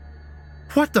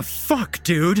 "What the fuck,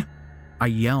 dude?" I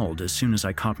yelled as soon as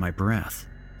I caught my breath,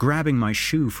 grabbing my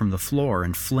shoe from the floor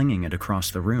and flinging it across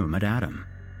the room at Adam.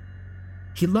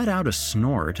 He let out a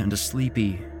snort and a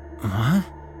sleepy, "What?"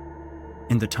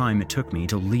 in the time it took me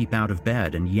to leap out of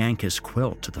bed and yank his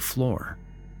quilt to the floor.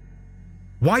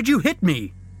 "Why'd you hit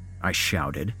me?" I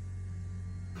shouted.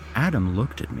 Adam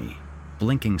looked at me,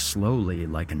 blinking slowly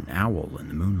like an owl in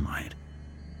the moonlight.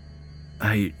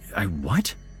 I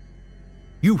what?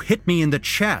 "You hit me in the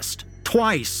chest,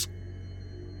 twice."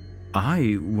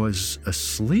 I was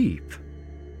asleep.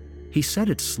 He said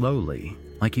it slowly,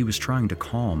 like he was trying to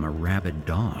calm a rabid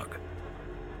dog.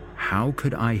 "How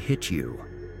could I hit you?"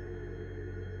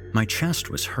 My chest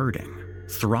was hurting,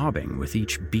 throbbing with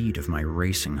each beat of my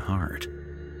racing heart.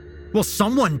 "Well,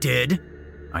 someone did,"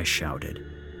 I shouted.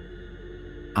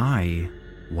 I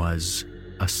was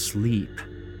asleep.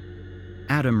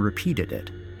 Adam repeated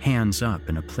it, hands up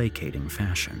in a placating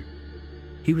fashion.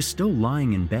 He was still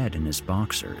lying in bed in his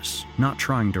boxers, not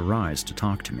trying to rise to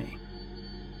talk to me.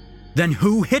 "Then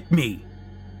who hit me?"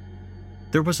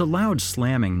 There was a loud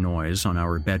slamming noise on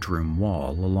our bedroom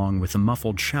wall, along with a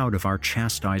muffled shout of our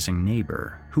chastising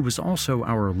neighbor, who was also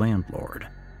our landlord.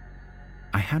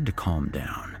 I had to calm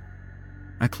down.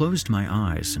 I closed my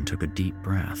eyes and took a deep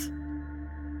breath.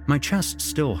 My chest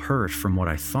still hurt from what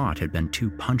I thought had been 2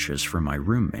 punches from my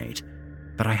roommate,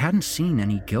 but I hadn't seen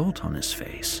any guilt on his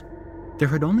face. There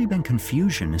had only been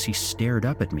confusion as he stared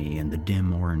up at me in the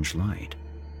dim orange light.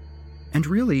 And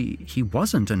really, he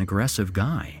wasn't an aggressive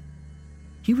guy.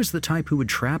 He was the type who would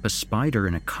trap a spider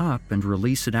in a cup and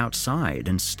release it outside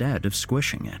instead of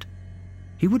squishing it.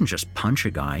 He wouldn't just punch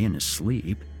a guy in his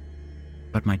sleep.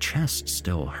 But my chest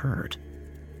still hurt.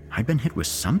 I'd been hit with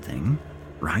something,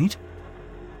 right?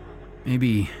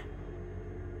 Maybe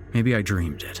I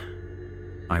dreamed it,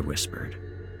 I whispered,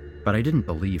 but I didn't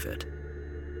believe it.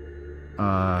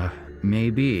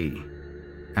 Maybe,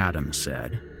 Adam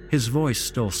said, his voice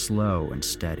still slow and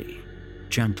steady,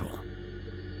 gentle.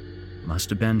 Must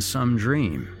have been some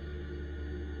dream.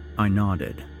 I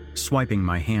nodded, swiping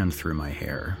my hand through my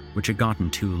hair, which had gotten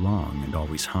too long and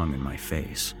always hung in my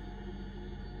face.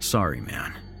 "Sorry,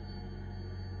 man.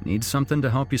 Need something to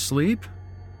help you sleep?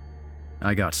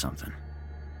 I got something."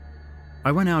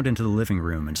 I went out into the living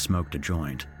room and smoked a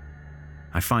joint.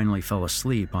 I finally fell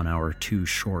asleep on our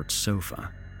too-short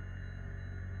sofa.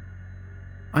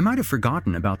 I might have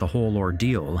forgotten about the whole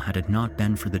ordeal had it not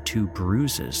been for the 2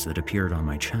 bruises that appeared on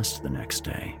my chest the next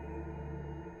day.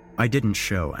 I didn't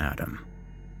show Adam.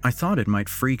 I thought it might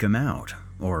freak him out,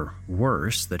 or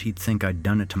worse, that he'd think I'd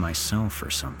done it to myself or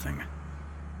something.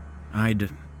 I'd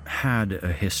had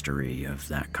a history of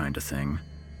that kind of thing.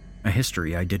 A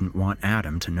history I didn't want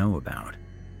Adam to know about.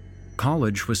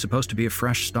 College was supposed to be a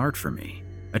fresh start for me,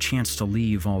 a chance to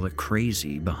leave all the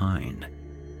crazy behind.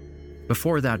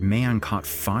 Before that man caught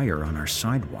fire on our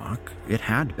sidewalk, it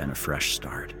had been a fresh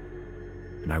start,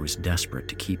 and I was desperate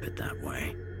to keep it that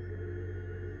way.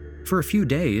 For a few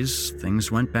days,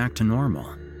 things went back to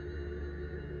normal.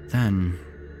 Then,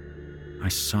 I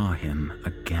saw him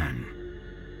again.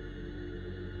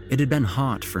 It had been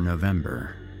hot for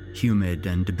November, humid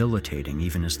and debilitating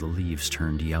even as the leaves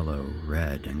turned yellow,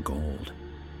 red, and gold.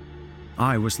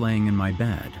 I was laying in my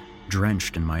bed,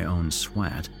 drenched in my own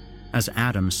sweat, as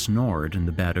Adam snored in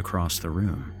the bed across the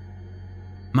room.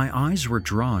 My eyes were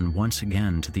drawn once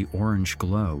again to the orange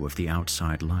glow of the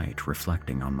outside light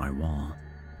reflecting on my wall.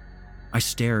 I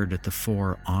stared at the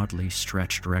 4 oddly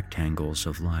stretched rectangles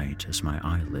of light as my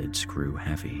eyelids grew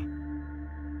heavy.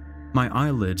 My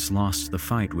eyelids lost the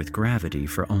fight with gravity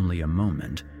for only a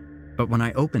moment, but when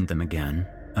I opened them again,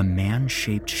 a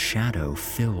man-shaped shadow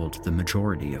filled the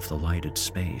majority of the lighted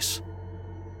space.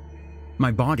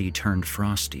 My body turned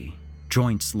frosty,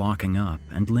 joints locking up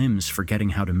and limbs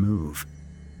forgetting how to move.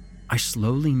 I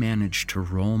slowly managed to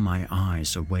roll my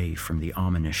eyes away from the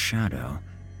ominous shadow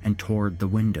and toward the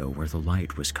window where the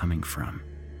light was coming from,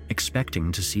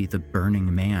 expecting to see the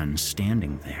burning man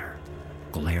standing there,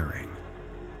 glaring.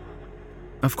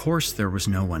 Of course there was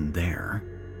no one there.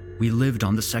 We lived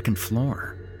on the 2nd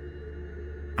floor.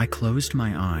 I closed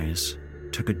my eyes,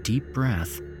 took a deep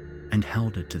breath, and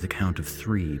held it to the count of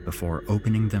 3 before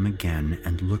opening them again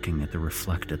and looking at the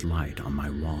reflected light on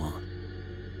my wall.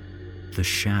 The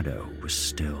shadow was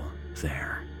still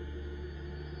there.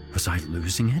 Was I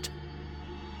losing it?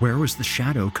 Where was the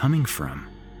shadow coming from?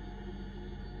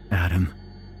 "Adam,"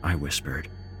 I whispered,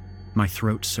 my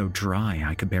throat so dry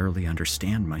I could barely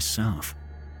understand myself.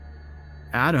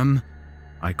 "Adam,"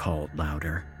 I called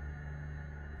louder.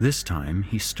 This time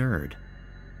he stirred.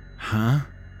 "Huh?"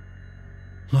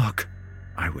 "Look,"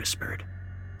 I whispered,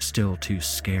 still too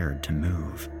scared to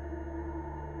move.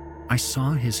 I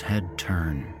saw his head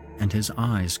turn, and his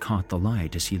eyes caught the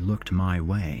light as he looked my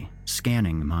way,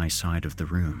 scanning my side of the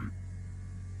room.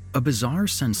 A bizarre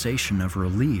sensation of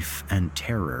relief and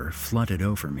terror flooded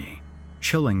over me,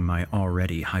 chilling my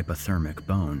already hypothermic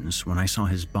bones when I saw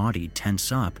his body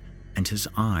tense up and his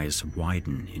eyes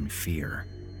widen in fear.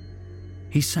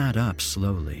 He sat up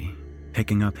slowly,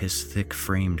 picking up his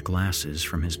thick-framed glasses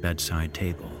from his bedside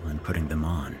table and putting them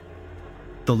on.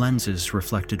 The lenses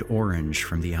reflected orange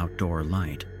from the outdoor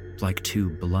light, like 2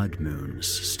 blood moons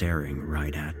staring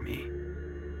right at me.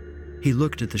 He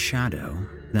looked at the shadow,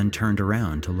 then turned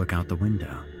around to look out the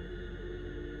window.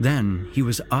 Then he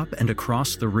was up and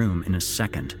across the room in a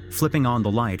second, flipping on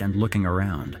the light and looking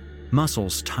around,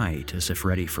 muscles tight as if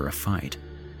ready for a fight.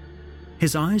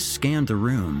 His eyes scanned the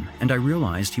room, and I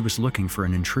realized he was looking for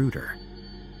an intruder.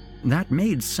 That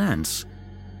made sense,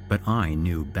 but I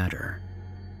knew better.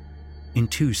 In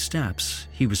 2 steps,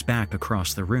 he was back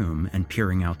across the room and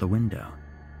peering out the window.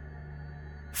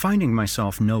 Finding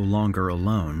myself no longer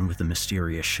alone with the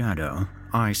mysterious shadow,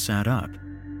 I sat up,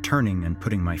 turning and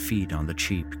putting my feet on the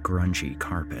cheap, grungy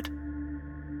carpet.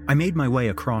 I made my way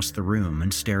across the room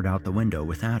and stared out the window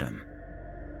with Adam.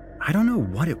 I don't know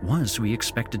what it was we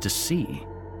expected to see.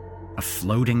 A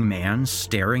floating man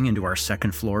staring into our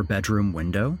 2nd-floor bedroom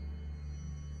window?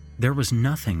 There was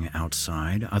nothing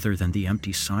outside other than the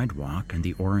empty sidewalk and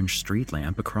the orange street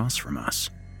lamp across from us.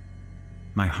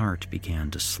 My heart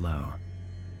began to slow.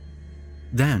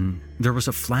 Then, there was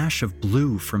a flash of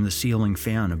blue from the ceiling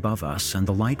fan above us and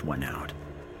the light went out.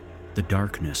 The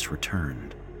darkness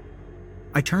returned.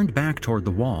 I turned back toward the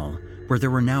wall, where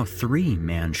there were now 3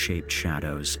 man-shaped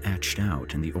shadows etched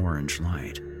out in the orange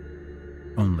light.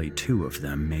 Only 2 of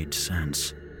them made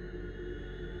sense.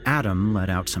 Adam let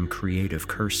out some creative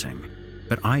cursing,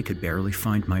 but I could barely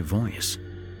find my voice.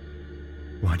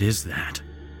 "What is that?"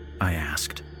 I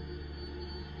asked.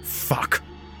 "Fuck!"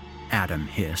 Adam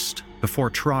hissed, before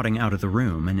trotting out of the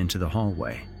room and into the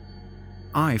hallway.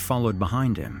 I followed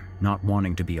behind him, not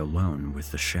wanting to be alone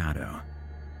with the shadow.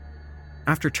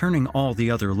 After turning all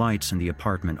the other lights in the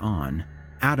apartment on,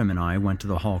 Adam and I went to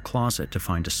the hall closet to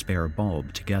find a spare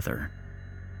bulb together.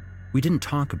 We didn't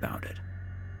talk about it.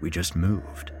 We just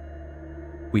moved.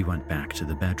 We went back to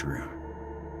the bedroom.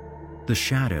 The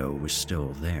shadow was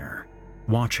still there,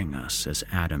 watching us as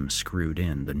Adam screwed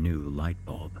in the new light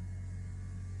bulb.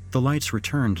 The lights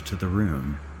returned to the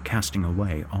room, casting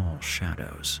away all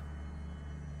shadows.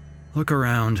 "Look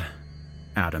around,"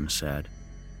 Adam said.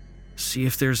 "See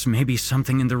if there's maybe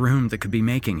something in the room that could be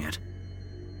making it."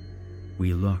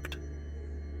 We looked.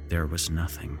 There was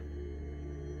nothing.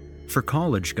 For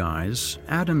college guys,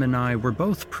 Adam and I were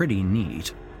both pretty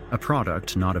neat, a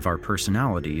product not of our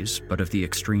personalities, but of the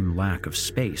extreme lack of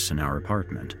space in our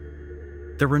apartment.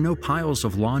 There were no piles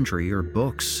of laundry or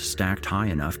books stacked high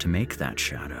enough to make that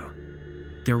shadow.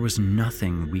 There was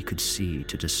nothing we could see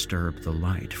to disturb the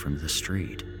light from the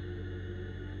street.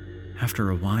 After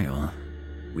a while,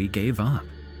 we gave up.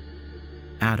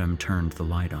 Adam turned the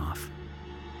light off.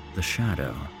 The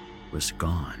shadow was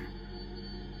gone.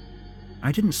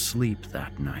 I didn't sleep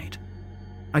that night.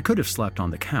 I could have slept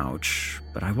on the couch,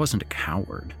 but I wasn't a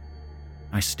coward.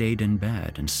 I stayed in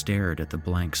bed and stared at the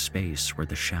blank space where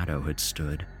the shadow had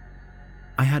stood.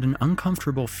 I had an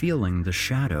uncomfortable feeling the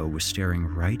shadow was staring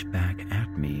right back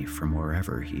at me from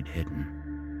wherever he'd hidden.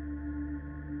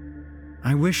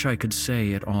 I wish I could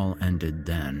say it all ended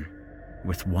then,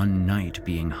 with one night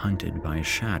being hunted by a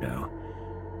shadow,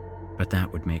 but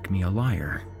that would make me a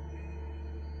liar.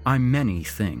 I'm many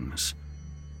things,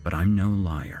 but I'm no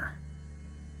liar.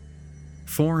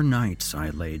 4 nights I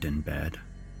laid in bed,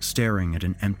 staring at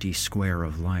an empty square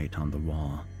of light on the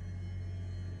wall.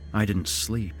 I didn't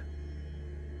sleep.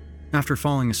 After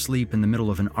falling asleep in the middle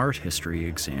of an art history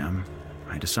exam,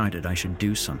 I decided I should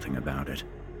do something about it.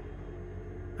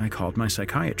 I called my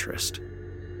psychiatrist.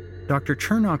 Dr.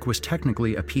 Chernock was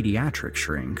technically a pediatric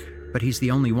shrink, but he's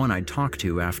the only one I'd talked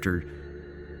to after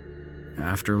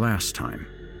last time.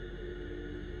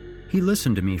 He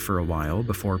listened to me for a while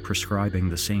before prescribing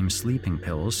the same sleeping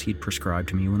pills he'd prescribed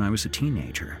to me when I was a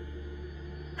teenager.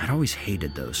 I'd always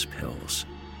hated those pills.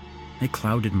 They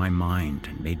clouded my mind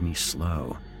and made me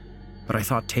slow, but I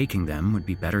thought taking them would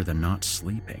be better than not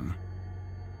sleeping.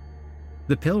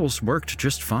 The pills worked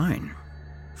just fine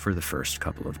for the first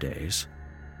couple of days.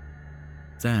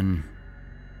 Then,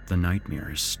 the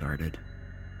nightmares started.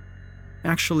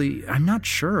 Actually, I'm not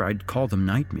sure I'd call them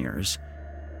nightmares,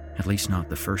 at least not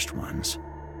the first ones.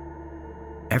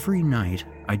 Every night,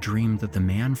 I dreamed that the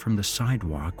man from the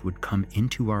sidewalk would come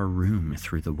into our room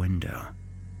through the window,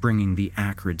 bringing the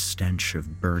acrid stench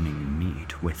of burning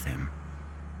meat with him.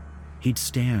 He'd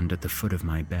stand at the foot of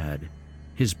my bed,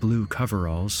 his blue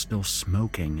coveralls still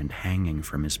smoking and hanging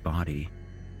from his body,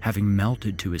 having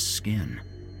melted to his skin,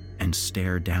 and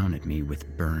stare down at me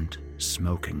with burnt,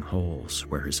 smoking holes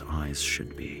where his eyes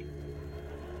should be.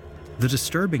 The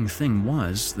disturbing thing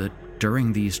was that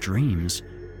during these dreams,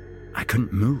 I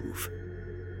couldn't move.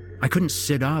 I couldn't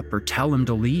sit up or tell him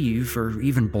to leave or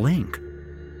even blink.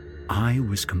 I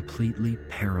was completely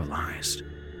paralyzed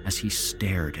as he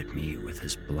stared at me with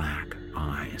his black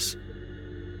eyes.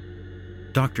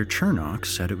 Dr. Chernock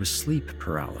said it was sleep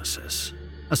paralysis,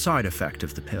 a side effect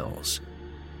of the pills.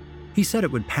 He said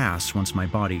it would pass once my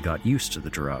body got used to the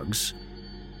drugs,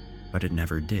 but it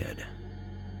never did.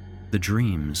 The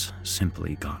dreams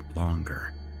simply got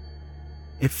longer.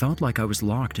 It felt like I was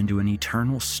locked into an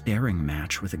eternal staring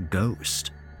match with a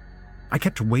ghost. I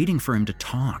kept waiting for him to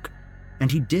talk,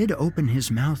 and he did open his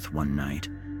mouth one night,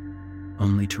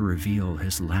 only to reveal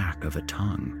his lack of a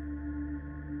tongue.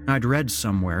 I'd read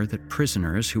somewhere that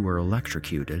prisoners who were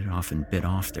electrocuted often bit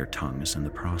off their tongues in the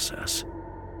process.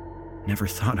 Never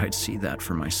thought I'd see that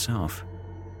for myself.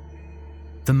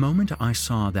 The moment I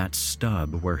saw that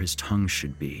stub where his tongue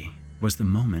should be was the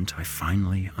moment I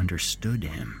finally understood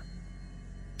him.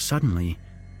 Suddenly,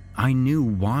 I knew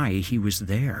why he was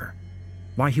there,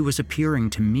 why he was appearing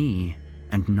to me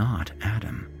and not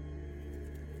Adam.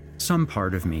 Some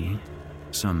part of me,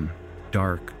 some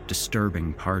dark,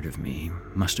 disturbing part of me,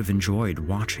 must have enjoyed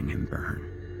watching him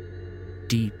burn.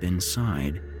 Deep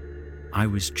inside, I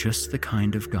was just the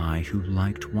kind of guy who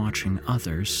liked watching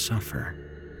others suffer.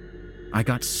 I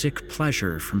got sick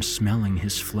pleasure from smelling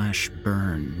his flesh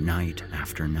burn night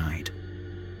after night.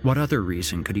 What other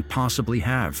reason could he possibly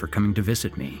have for coming to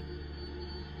visit me?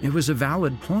 It was a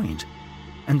valid point,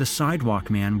 and the sidewalk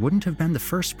man wouldn't have been the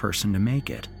first person to make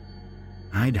it.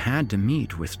 I'd had to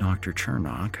meet with Dr.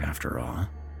 Chernock, after all.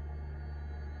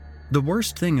 The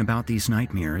worst thing about these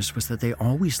nightmares was that they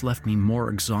always left me more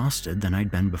exhausted than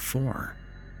I'd been before.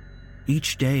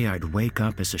 Each day I'd wake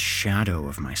up as a shadow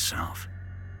of myself.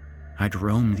 I'd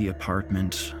roam the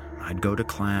apartment, I'd go to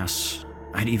class.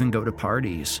 I'd even go to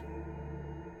parties.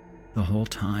 The whole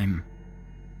time,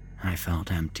 I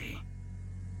felt empty.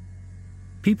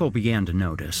 People began to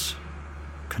notice,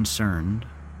 concerned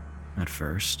at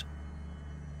first.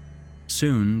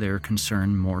 Soon, their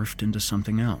concern morphed into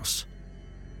something else.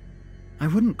 I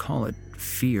wouldn't call it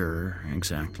fear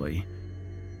exactly,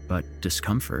 but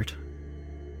discomfort,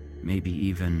 maybe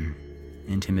even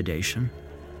intimidation.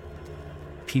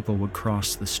 People would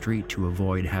cross the street to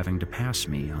avoid having to pass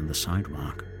me on the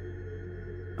sidewalk.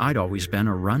 I'd always been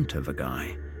a runt of a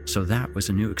guy, so that was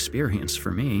a new experience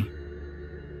for me.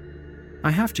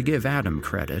 I have to give Adam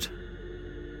credit.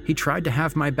 He tried to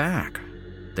have my back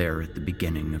there at the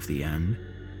beginning of the end.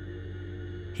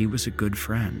 He was a good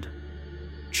friend,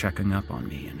 checking up on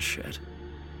me and shit.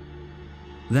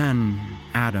 Then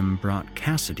Adam brought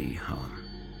Cassidy home.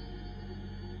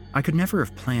 I could never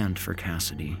have planned for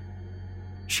Cassidy.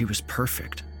 She was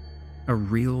perfect, a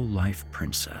real-life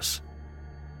princess.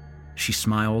 She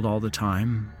smiled all the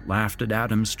time, laughed at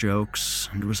Adam's jokes,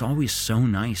 and was always so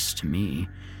nice to me.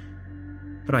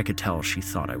 But I could tell she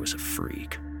thought I was a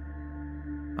freak.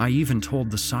 I even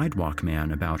told the sidewalk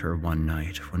man about her one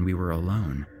night when we were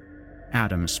alone,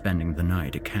 Adam spending the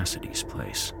night at Cassidy's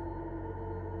place.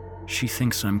 She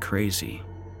thinks I'm crazy,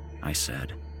 I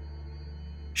said.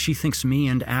 She thinks me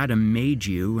and Adam made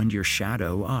you and your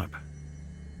shadow up.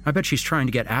 I bet she's trying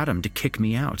to get Adam to kick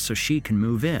me out so she can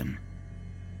move in.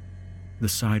 The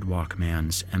sidewalk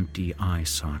man's empty eye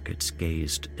sockets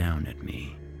gazed down at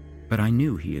me, but I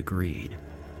knew he agreed.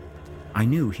 I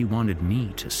knew he wanted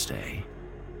me to stay,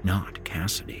 not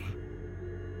Cassidy.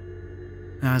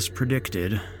 As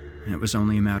predicted, it was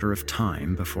only a matter of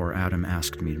time before Adam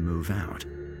asked me to move out.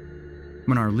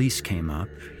 When our lease came up,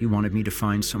 he wanted me to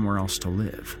find somewhere else to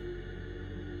live.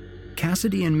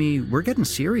 Cassidy and me, we're getting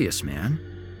serious, man,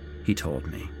 he told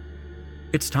me.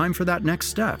 It's time for that next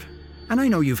step. And I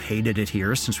know you've hated it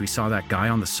here since we saw that guy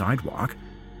on the sidewalk.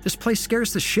 This place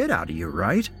scares the shit out of you,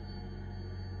 right?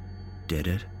 Did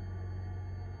it?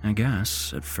 I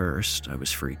guess, at first, I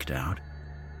was freaked out.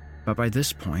 But by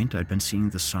this point, I'd been seeing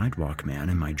the sidewalk man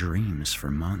in my dreams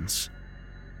for months.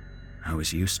 I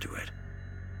was used to it.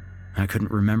 I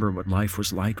couldn't remember what life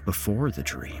was like before the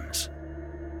dreams.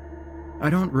 I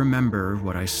don't remember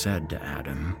what I said to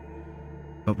Adam,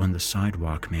 but when the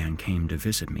sidewalk man came to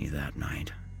visit me that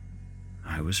night,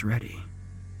 I was ready.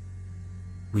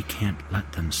 We can't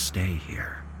let them stay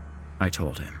here, I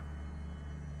told him.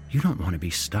 You don't want to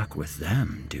be stuck with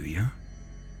them, do you?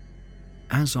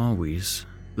 As always,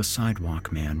 the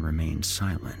sidewalk man remained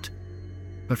silent,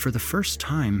 but for the first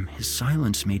time, his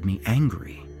silence made me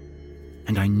angry,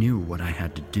 and I knew what I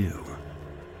had to do.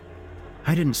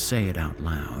 I didn't say it out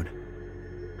loud.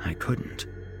 I couldn't,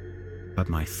 but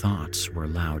my thoughts were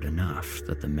loud enough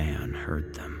that the man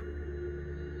heard them.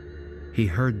 He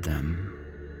heard them,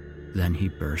 then he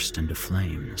burst into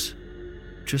flames,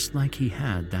 just like he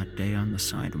had that day on the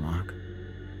sidewalk.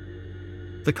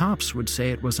 The cops would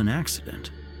say it was an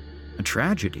accident, a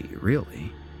tragedy,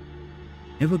 really.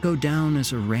 It would go down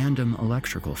as a random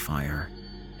electrical fire,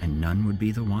 and none would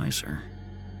be the wiser.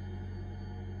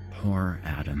 Poor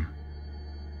Adam.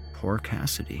 Poor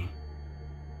Cassidy.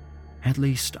 At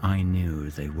least I knew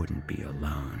they wouldn't be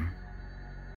alone.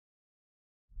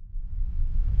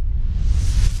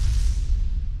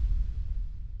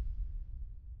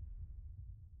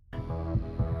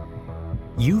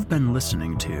 You've been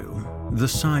listening to The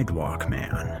Sidewalk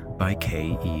Man by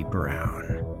K.E.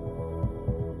 Brown.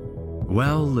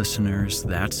 Well, listeners,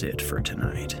 that's it for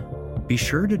tonight. Be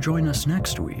sure to join us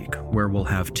next week, where we'll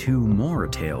have 2 more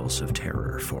tales of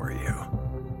terror for you.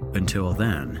 Until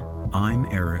then, I'm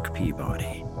Eric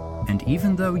Peabody, and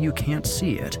even though you can't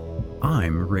see it,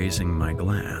 I'm raising my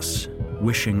glass,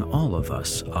 wishing all of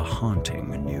us a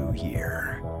haunting new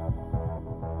year.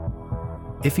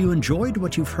 If you enjoyed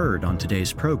what you've heard on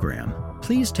today's program,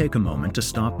 please take a moment to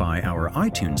stop by our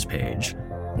iTunes page,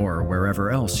 or wherever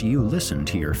else you listen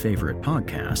to your favorite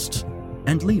podcasts,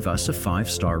 and leave us a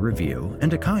 5-star review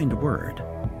and a kind word.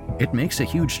 It makes a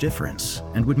huge difference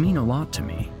and would mean a lot to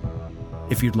me.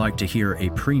 If you'd like to hear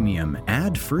a premium,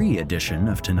 ad-free edition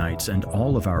of tonight's and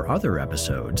all of our other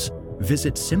episodes,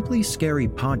 visit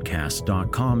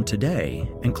simplyscarypodcast.com today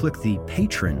and click the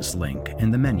Patrons link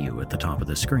in the menu at the top of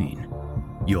the screen.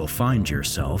 You'll find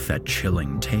yourself at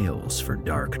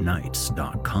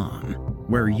chillingtalesfordarknights.com,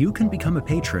 where you can become a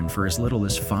patron for as little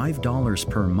as $5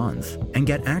 per month and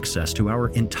get access to our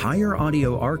entire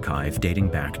audio archive dating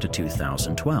back to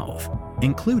 2012,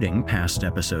 including past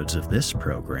episodes of this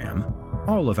program,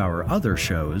 all of our other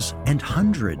shows, and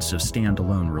hundreds of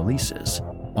standalone releases.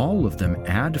 all of them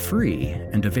ad-free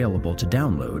and available to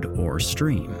download or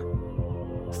stream.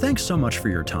 Thanks so much for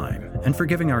your time and for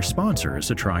giving our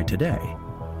sponsors a try today.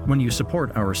 When you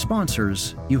support our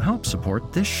sponsors, you help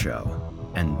support this show,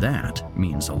 and that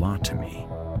means a lot to me.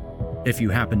 If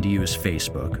you happen to use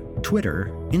Facebook,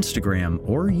 Twitter, Instagram,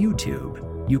 or YouTube,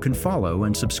 you can follow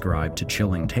and subscribe to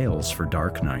Chilling Tales for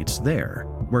Dark Nights there,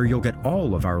 where you'll get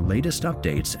all of our latest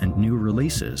updates and new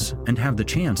releases and have the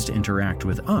chance to interact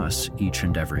with us each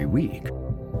and every week.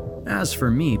 As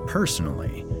for me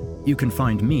personally, you can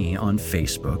find me on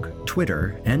Facebook,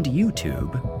 Twitter, and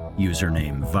YouTube,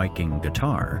 username Viking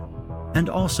Guitar, and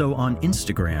also on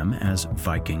Instagram as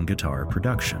Viking Guitar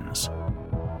Productions.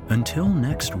 Until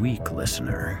next week,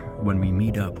 listener, when we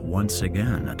meet up once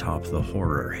again atop the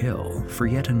Horror Hill for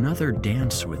yet another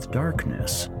dance with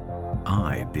darkness,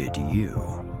 I bid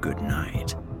you good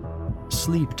night.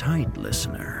 Sleep tight,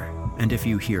 listener, and if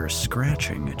you hear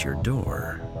scratching at your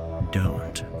door,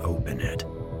 don't open it.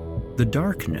 The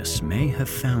darkness may have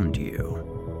found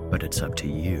you, but it's up to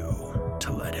you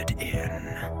to let it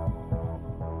in.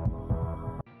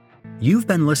 You've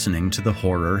been listening to the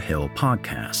Horror Hill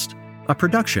Podcast, a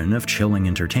production of Chilling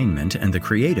Entertainment and the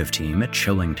creative team at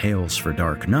Chilling Tales for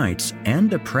Dark Nights,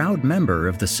 and a proud member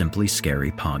of the Simply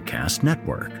Scary Podcast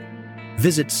Network.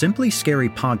 Visit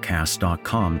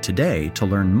simplyscarypodcast.com today to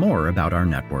learn more about our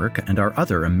network and our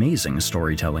other amazing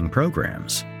storytelling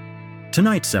programs.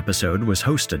 Tonight's episode was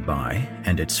hosted by,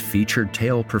 and its featured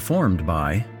tale performed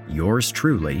by, yours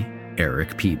truly,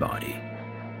 Eric Peabody.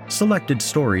 Selected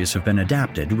stories have been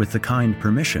adapted with the kind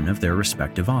permission of their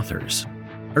respective authors.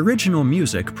 Original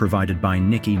music provided by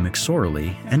Nikki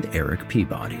McSorley and Eric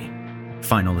Peabody.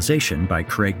 Finalization by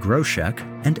Craig Groshek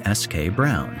and S.K.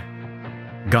 Brown.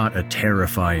 Got a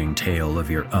terrifying tale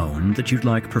of your own that you'd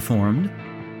like performed?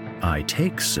 I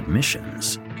take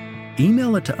submissions.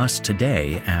 Email it to us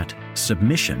today at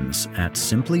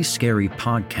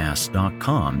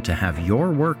submissions@simplyscarypodcast.com to have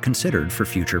your work considered for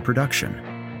future production.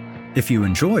 If you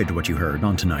enjoyed what you heard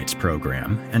on tonight's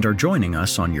program and are joining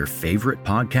us on your favorite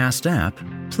podcast app,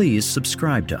 please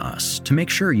subscribe to us to make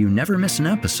sure you never miss an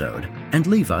episode and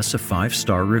leave us a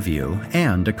 5-star review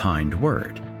and a kind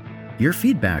word. Your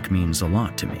feedback means a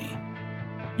lot to me.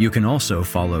 You can also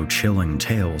follow Chilling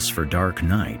Tales for Dark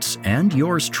Nights and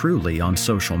yours truly on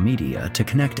social media to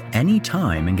connect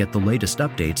anytime and get the latest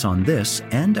updates on this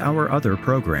and our other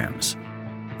programs.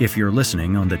 If you're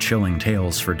listening on the Chilling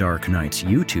Tales for Dark Nights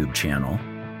YouTube channel,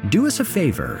 do us a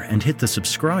favor and hit the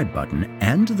subscribe button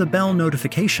and the bell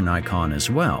notification icon as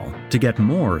well to get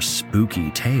more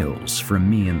spooky tales from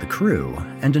me and the crew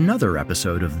and another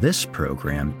episode of this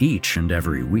program each and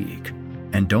every week.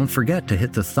 And don't forget to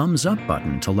hit the thumbs up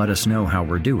button to let us know how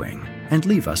we're doing and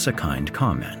leave us a kind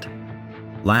comment.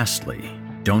 Lastly,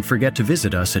 don't forget to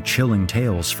visit us at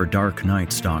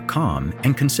chillingtalesfordarknights.com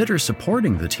and consider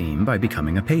supporting the team by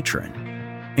becoming a patron.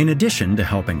 In addition to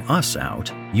helping us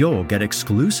out, you'll get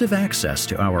exclusive access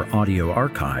to our audio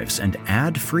archives and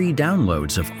ad-free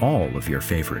downloads of all of your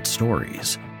favorite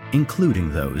stories,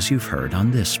 including those you've heard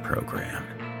on this program.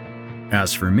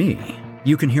 As for me,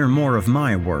 you can hear more of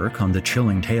my work on the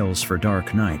Chilling Tales for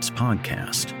Dark Nights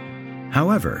podcast.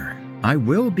 However, I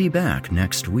will be back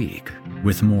next week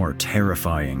with more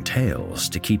terrifying tales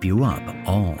to keep you up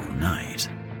all night.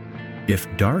 If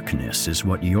darkness is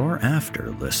what you're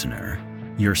after, listener,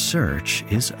 your search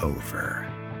is over.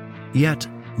 Yet,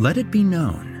 let it be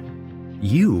known,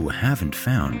 you haven't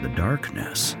found the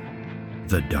darkness.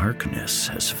 The darkness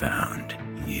has found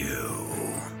you.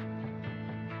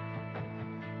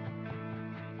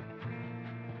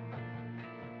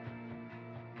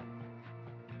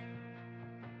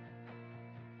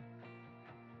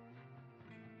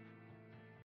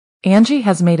 Angie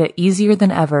has made it easier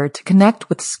than ever to connect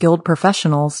with skilled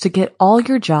professionals to get all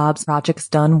your jobs projects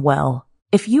done well.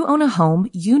 If you own a home,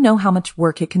 you know how much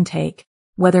work it can take,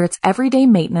 whether it's everyday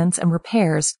maintenance and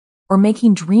repairs or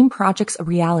making dream projects a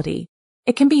reality.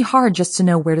 It can be hard just to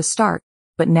know where to start,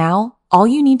 but now all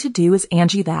you need to do is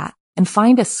Angie that and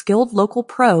find a skilled local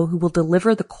pro who will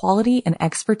deliver the quality and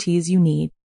expertise you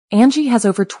need. Angie has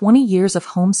over 20 years of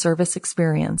home service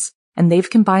experience, and they've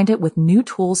combined it with new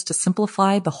tools to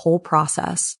simplify the whole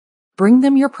process. Bring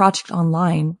them your project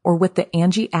online or with the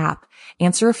Angie app,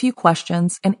 answer a few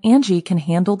questions, and Angie can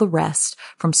handle the rest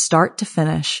from start to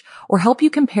finish, or help you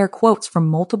compare quotes from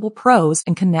multiple pros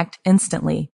and connect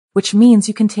instantly, which means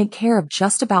you can take care of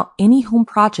just about any home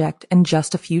project in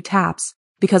just a few taps.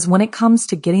 Because when it comes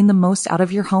to getting the most out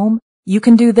of your home, you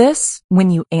can do this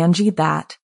when you Angie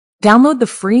that. Download the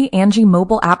free Angie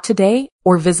mobile app today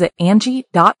or visit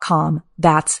Angie.com.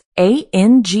 That's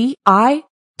ANGI.com.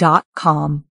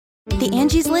 The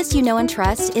Angie's List you know and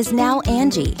trust is now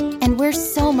Angie, and we're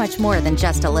so much more than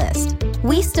just a list.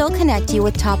 We still connect you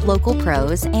with top local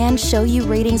pros and show you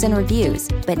ratings and reviews,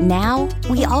 but now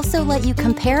we also let you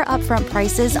compare upfront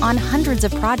prices on hundreds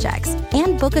of projects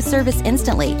and book a service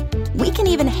instantly. We can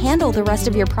even handle the rest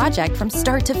of your project from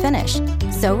start to finish.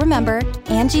 So remember,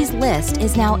 Angie's List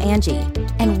is now Angie,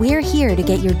 and we're here to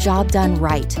get your job done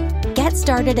right. Get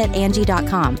started at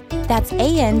Angie.com. That's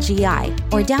ANGI,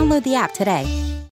 or download the app today.